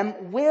of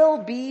them will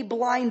be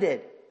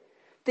blinded.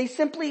 They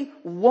simply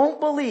won't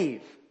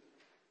believe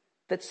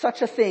that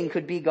such a thing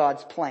could be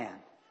God's plan,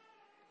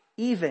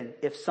 even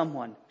if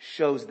someone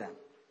shows them.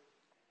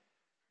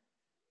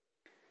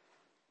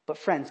 But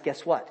friends,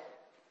 guess what?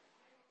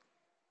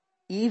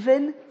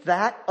 Even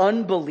that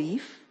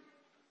unbelief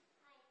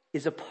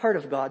is a part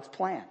of God's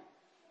plan.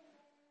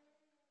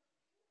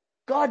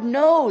 God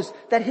knows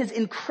that his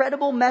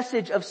incredible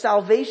message of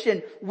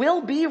salvation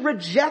will be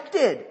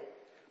rejected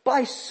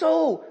by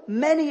so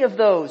many of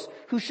those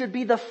who should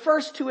be the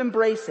first to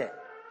embrace it.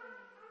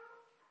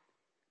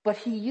 But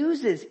he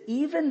uses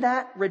even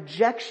that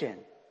rejection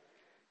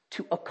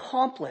to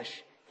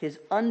accomplish his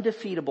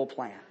undefeatable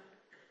plan.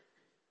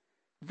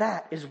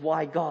 That is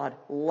why God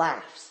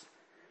laughs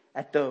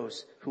at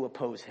those who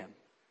oppose him,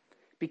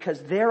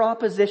 because their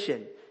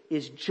opposition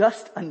is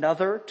just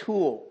another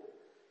tool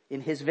in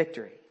his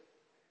victory.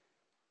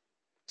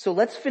 So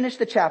let's finish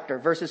the chapter,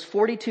 verses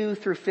 42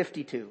 through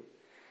 52.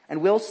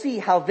 And we'll see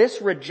how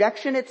this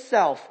rejection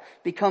itself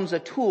becomes a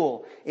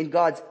tool in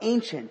God's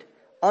ancient,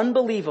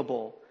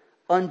 unbelievable,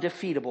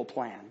 undefeatable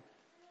plan.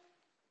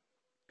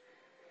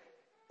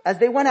 As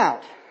they went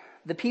out,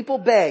 the people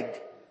begged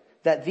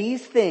that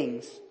these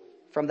things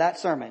from that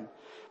sermon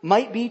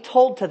might be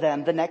told to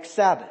them the next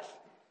Sabbath.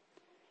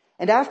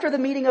 And after the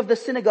meeting of the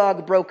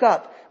synagogue broke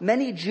up,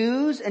 many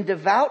Jews and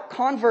devout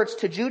converts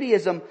to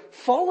Judaism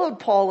followed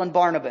Paul and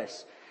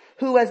Barnabas,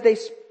 who, as they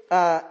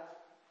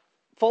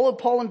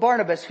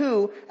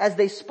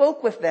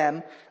spoke with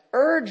them,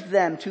 urged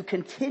them to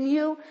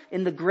continue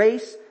in the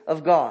grace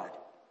of God.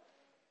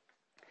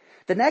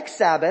 The next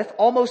Sabbath,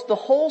 almost the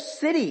whole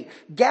city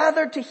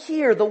gathered to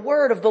hear the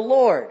word of the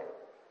Lord.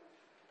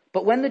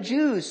 But when the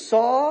Jews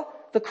saw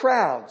the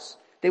crowds,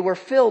 they were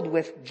filled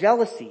with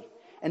jealousy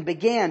and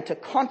began to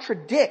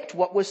contradict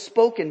what was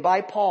spoken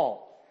by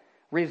Paul,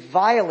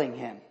 reviling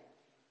him.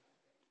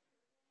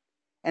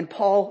 And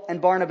Paul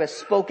and Barnabas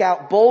spoke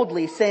out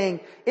boldly, saying,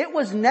 "It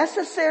was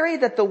necessary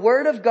that the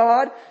word of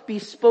God be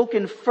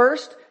spoken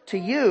first to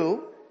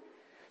you,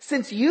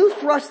 since you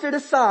thrust it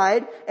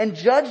aside and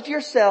judged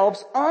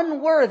yourselves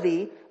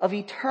unworthy of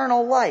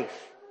eternal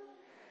life.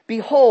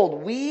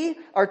 Behold, we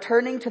are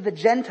turning to the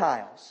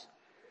Gentiles.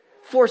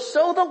 For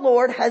so the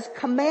Lord has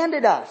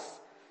commanded us,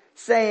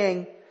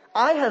 saying,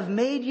 I have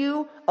made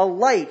you a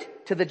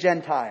light to the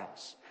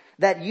Gentiles,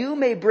 that you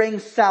may bring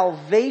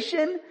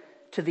salvation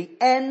to the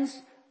ends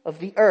of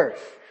the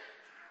earth."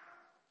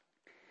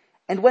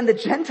 And when the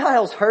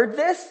Gentiles heard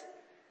this,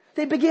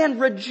 they began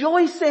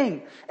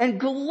rejoicing and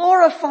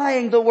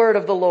glorifying the word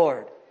of the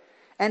Lord.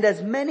 And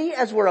as many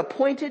as were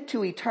appointed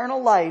to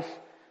eternal life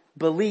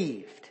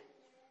believed.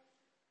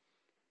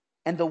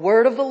 And the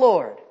word of the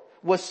Lord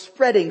was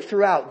spreading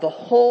throughout the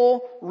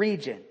whole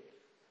region.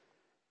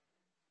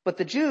 But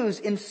the Jews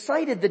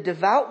incited the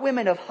devout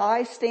women of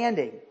high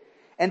standing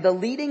and the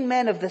leading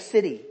men of the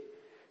city,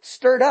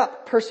 stirred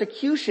up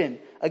persecution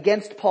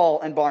against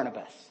Paul and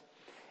Barnabas,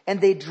 and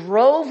they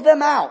drove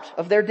them out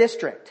of their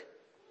district.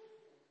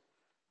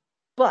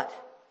 But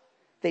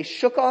they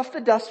shook off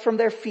the dust from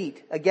their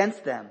feet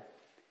against them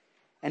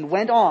and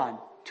went on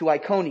to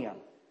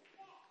Iconium.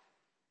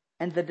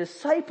 And the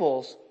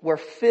disciples were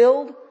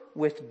filled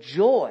with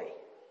joy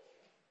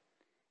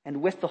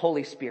and with the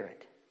Holy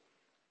Spirit.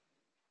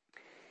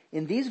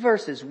 In these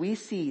verses, we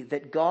see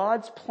that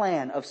God's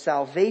plan of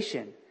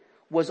salvation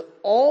was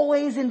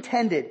always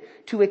intended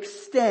to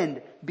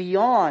extend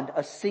beyond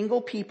a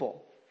single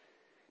people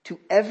to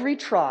every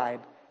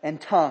tribe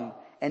and tongue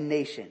and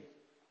nation.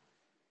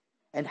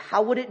 And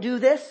how would it do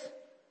this?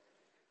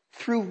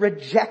 Through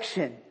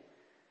rejection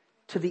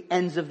to the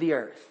ends of the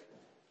earth.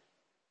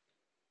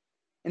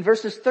 In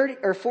verses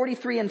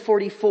 43 and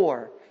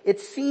 44, it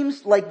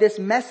seems like this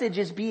message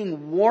is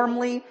being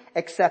warmly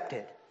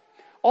accepted.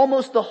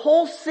 Almost the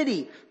whole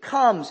city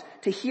comes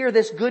to hear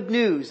this good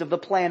news of the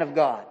plan of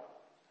God.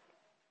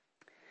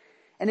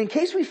 And in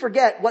case we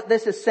forget what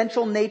this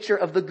essential nature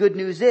of the good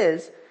news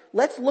is,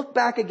 let's look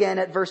back again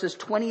at verses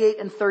 28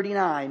 and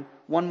 39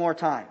 one more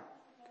time.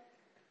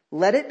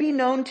 "Let it be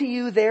known to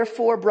you,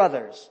 therefore,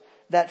 brothers,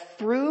 that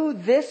through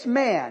this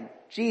man,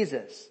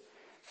 Jesus,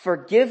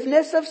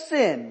 forgiveness of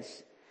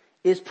sins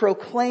is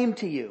proclaimed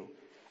to you,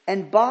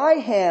 and by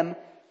him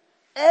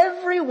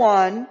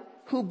everyone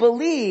who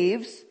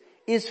believes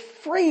is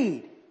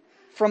freed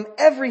from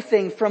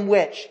everything from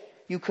which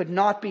you could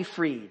not be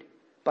freed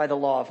by the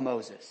law of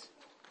Moses."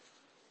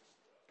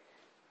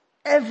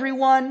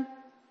 Everyone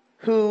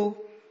who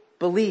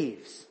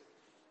believes.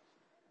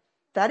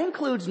 That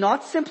includes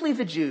not simply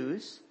the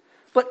Jews,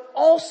 but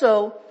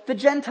also the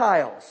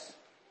Gentiles.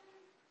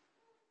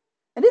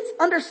 And it's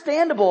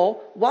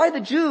understandable why the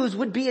Jews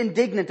would be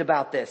indignant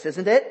about this,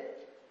 isn't it?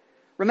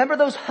 Remember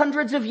those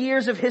hundreds of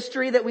years of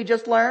history that we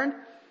just learned?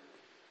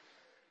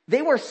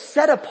 They were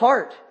set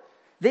apart.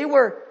 They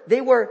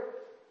were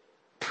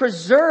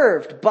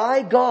preserved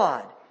by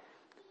God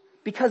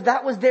because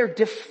that was their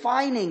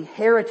defining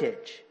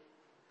heritage.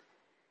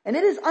 And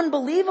it is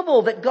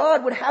unbelievable that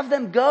God would have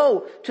them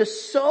go to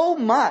so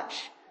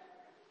much,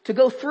 to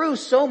go through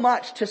so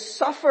much, to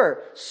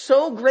suffer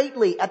so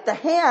greatly at the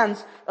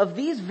hands of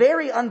these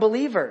very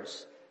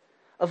unbelievers,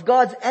 of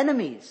God's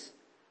enemies,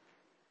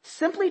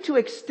 simply to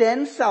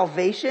extend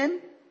salvation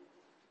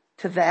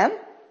to them.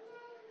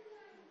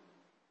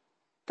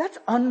 That's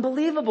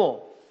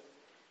unbelievable.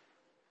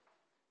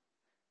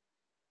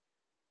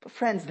 But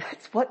friends,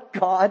 that's what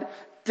God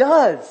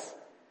does.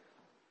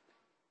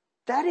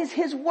 That is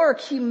his work.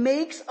 He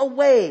makes a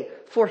way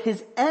for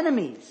his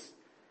enemies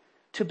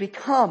to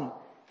become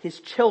his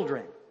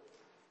children.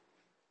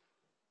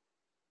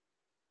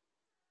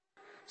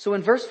 So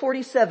in verse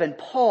 47,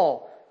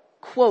 Paul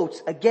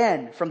quotes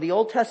again from the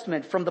Old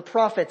Testament, from the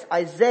prophets,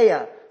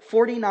 Isaiah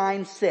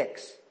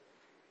 49:6.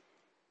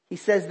 He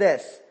says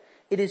this,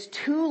 "It is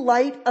too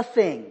light a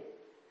thing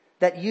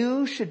that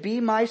you should be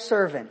my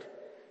servant,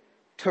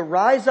 to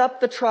rise up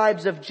the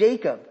tribes of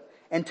Jacob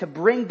and to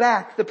bring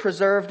back the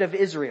preserved of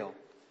Israel.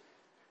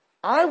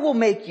 I will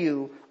make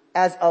you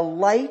as a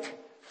light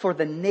for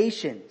the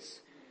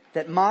nations,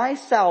 that my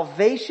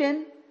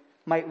salvation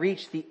might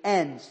reach the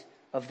ends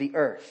of the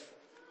earth."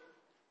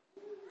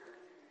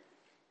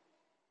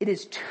 It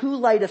is too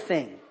light a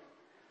thing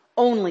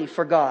only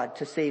for God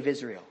to save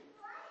Israel,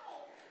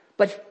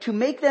 but to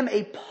make them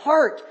a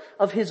part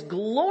of his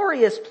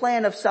glorious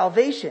plan of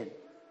salvation,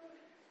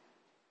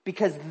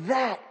 because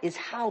that is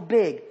how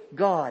big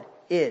God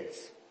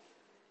is.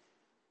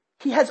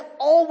 He has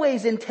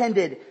always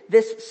intended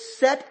this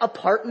set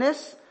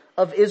apartness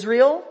of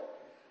Israel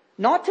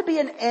not to be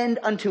an end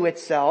unto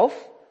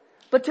itself,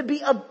 but to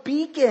be a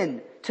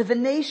beacon to the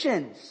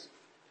nations,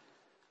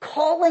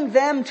 calling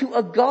them to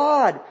a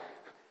God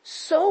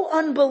so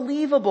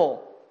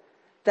unbelievable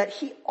that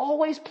he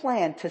always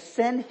planned to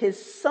send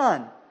his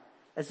son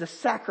as a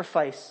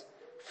sacrifice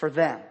for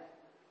them.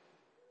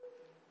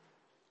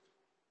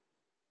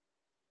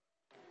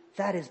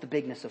 That is the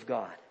bigness of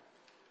God.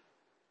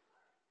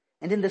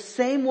 And in the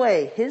same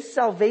way, his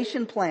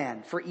salvation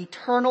plan for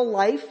eternal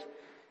life,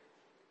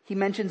 he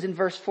mentions in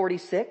verse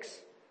 46,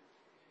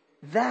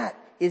 that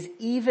is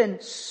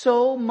even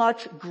so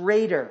much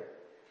greater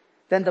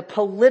than the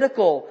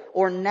political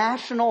or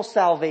national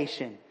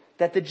salvation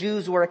that the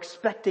Jews were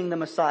expecting the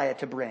Messiah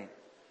to bring.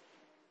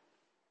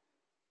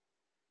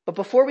 But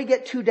before we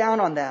get too down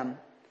on them,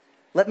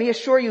 let me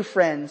assure you,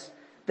 friends,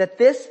 that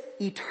this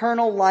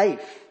eternal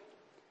life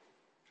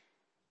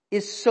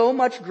is so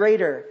much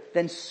greater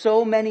than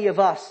so many of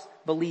us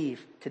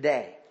believe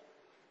today.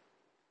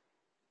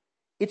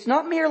 It's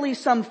not merely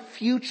some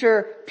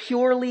future,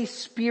 purely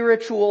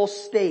spiritual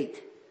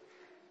state.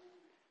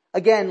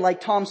 Again,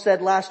 like Tom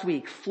said last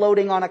week,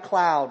 floating on a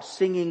cloud,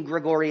 singing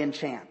Gregorian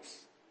chants.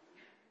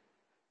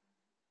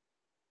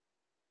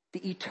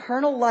 The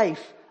eternal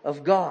life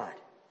of God,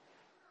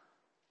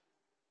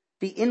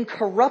 the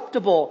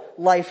incorruptible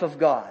life of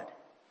God,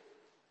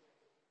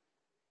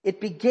 it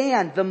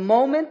began the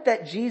moment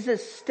that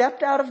Jesus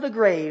stepped out of the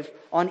grave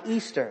on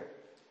Easter.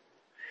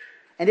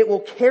 And it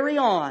will carry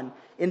on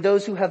in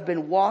those who have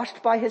been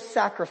washed by his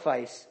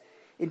sacrifice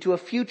into a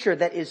future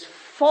that is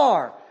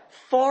far,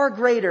 far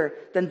greater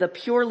than the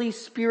purely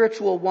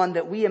spiritual one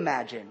that we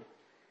imagine.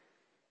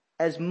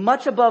 As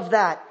much above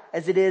that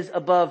as it is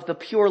above the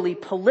purely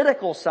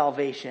political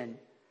salvation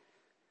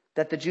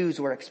that the Jews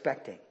were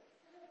expecting.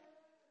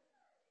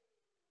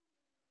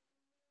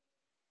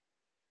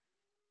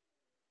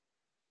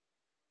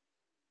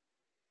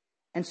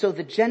 And so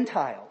the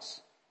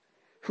Gentiles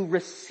who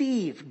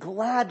receive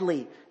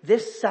gladly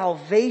this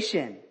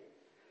salvation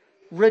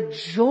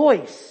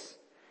rejoice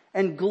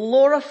and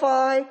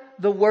glorify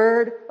the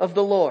word of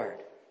the Lord.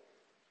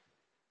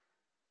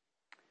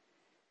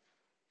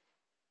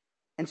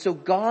 And so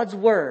God's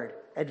word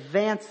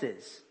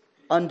advances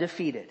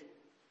undefeated.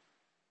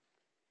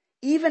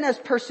 Even as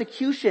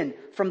persecution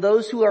from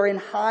those who are in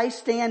high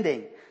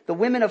standing, the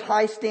women of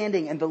high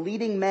standing and the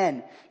leading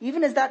men,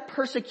 even as that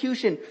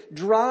persecution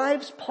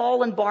drives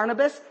Paul and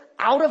Barnabas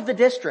out of the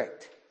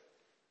district,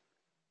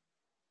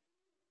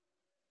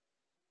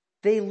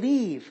 they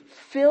leave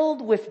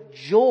filled with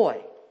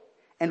joy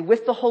and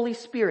with the Holy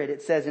Spirit,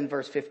 it says in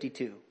verse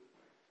 52.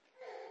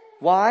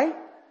 Why?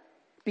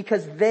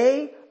 Because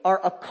they are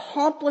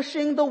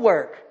accomplishing the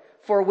work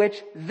for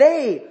which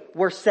they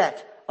were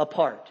set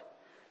apart.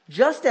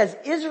 Just as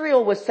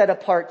Israel was set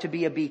apart to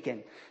be a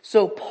beacon,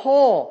 so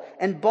Paul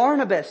and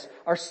Barnabas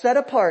are set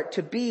apart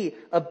to be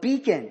a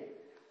beacon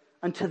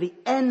unto the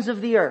ends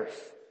of the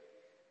earth,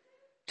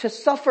 to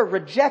suffer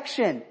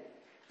rejection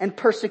and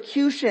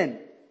persecution,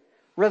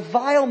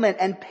 revilement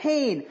and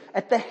pain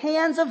at the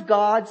hands of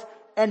God's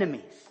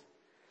enemies,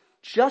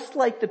 just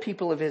like the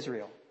people of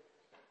Israel,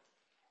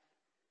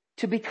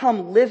 to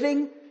become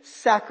living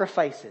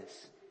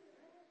sacrifices,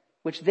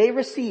 which they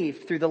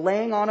received through the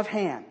laying on of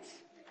hands,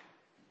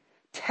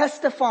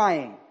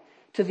 testifying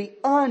to the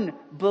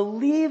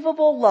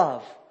unbelievable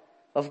love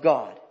of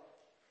God.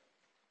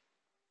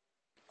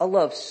 A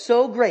love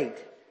so great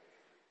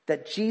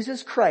that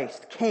Jesus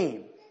Christ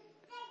came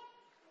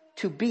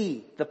to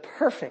be the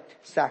perfect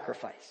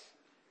sacrifice,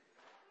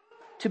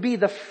 to be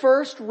the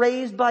first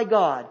raised by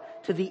God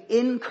to the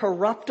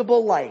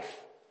incorruptible life,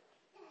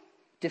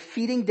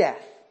 defeating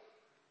death,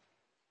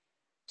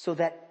 so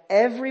that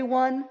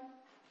everyone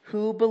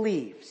who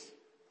believes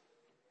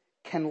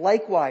can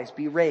likewise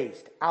be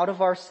raised out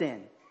of our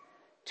sin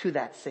to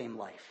that same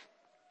life.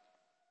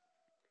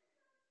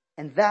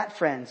 And that,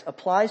 friends,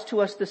 applies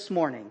to us this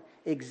morning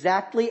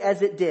exactly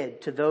as it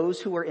did to those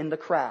who were in the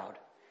crowd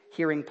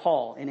hearing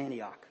Paul in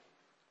Antioch.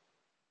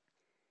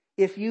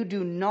 If you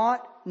do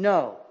not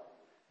know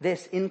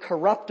this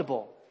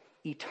incorruptible,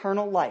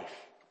 eternal life,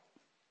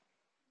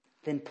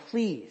 then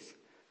please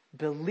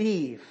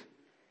believe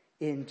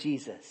in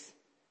Jesus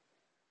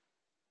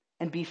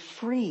and be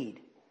freed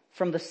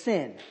from the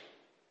sin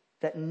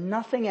that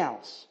nothing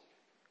else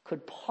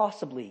could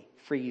possibly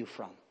free you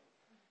from.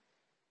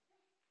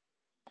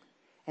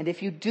 And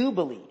if you do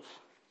believe,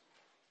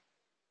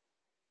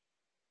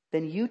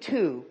 then you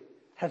too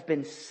have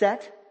been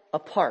set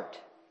apart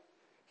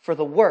for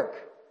the work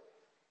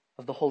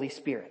of the Holy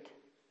Spirit,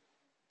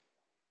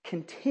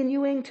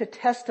 continuing to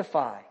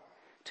testify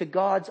to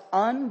God's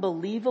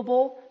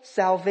unbelievable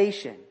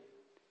salvation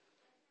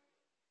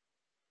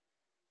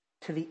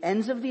to the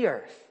ends of the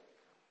earth,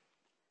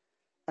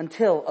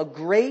 until a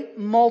great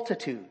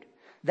multitude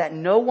that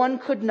no one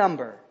could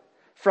number,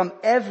 from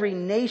every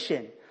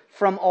nation,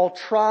 from all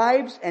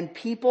tribes and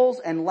peoples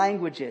and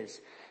languages,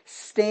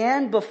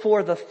 stand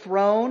before the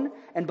throne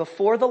and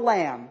before the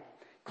Lamb,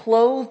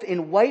 clothed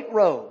in white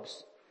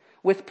robes,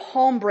 with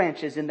palm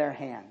branches in their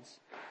hands,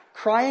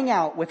 crying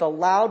out with a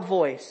loud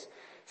voice,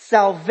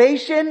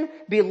 "Salvation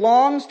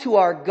belongs to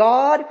our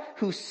God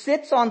who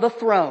sits on the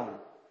throne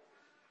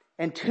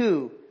and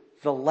to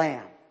the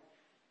Lamb."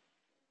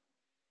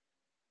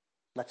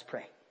 Let's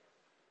pray.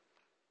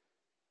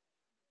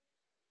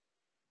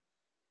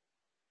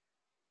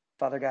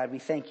 Father God, we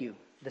thank you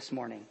this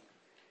morning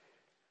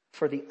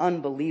for the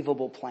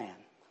unbelievable plan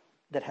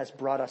that has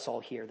brought us all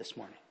here this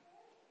morning,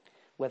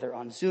 whether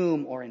on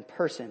Zoom or in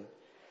person.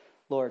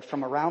 Lord,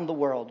 from around the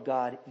world,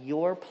 God,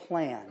 your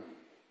plan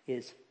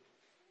is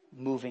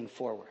moving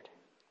forward.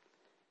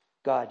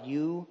 God,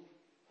 you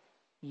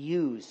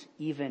use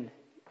even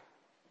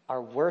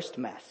our worst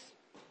mess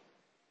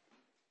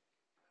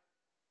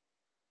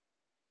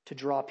to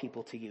draw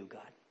people to you,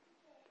 God.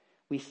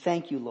 We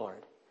thank you,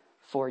 Lord,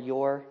 for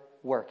your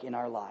work in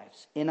our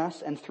lives, in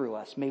us and through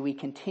us. May we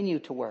continue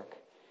to work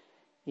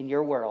in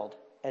your world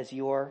as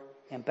your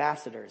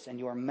ambassadors and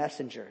your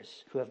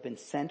messengers who have been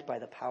sent by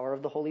the power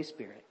of the Holy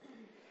Spirit.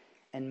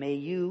 And may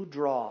you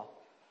draw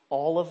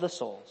all of the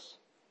souls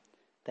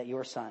that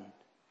your Son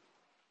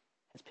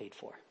has paid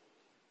for.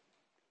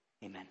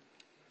 Amen.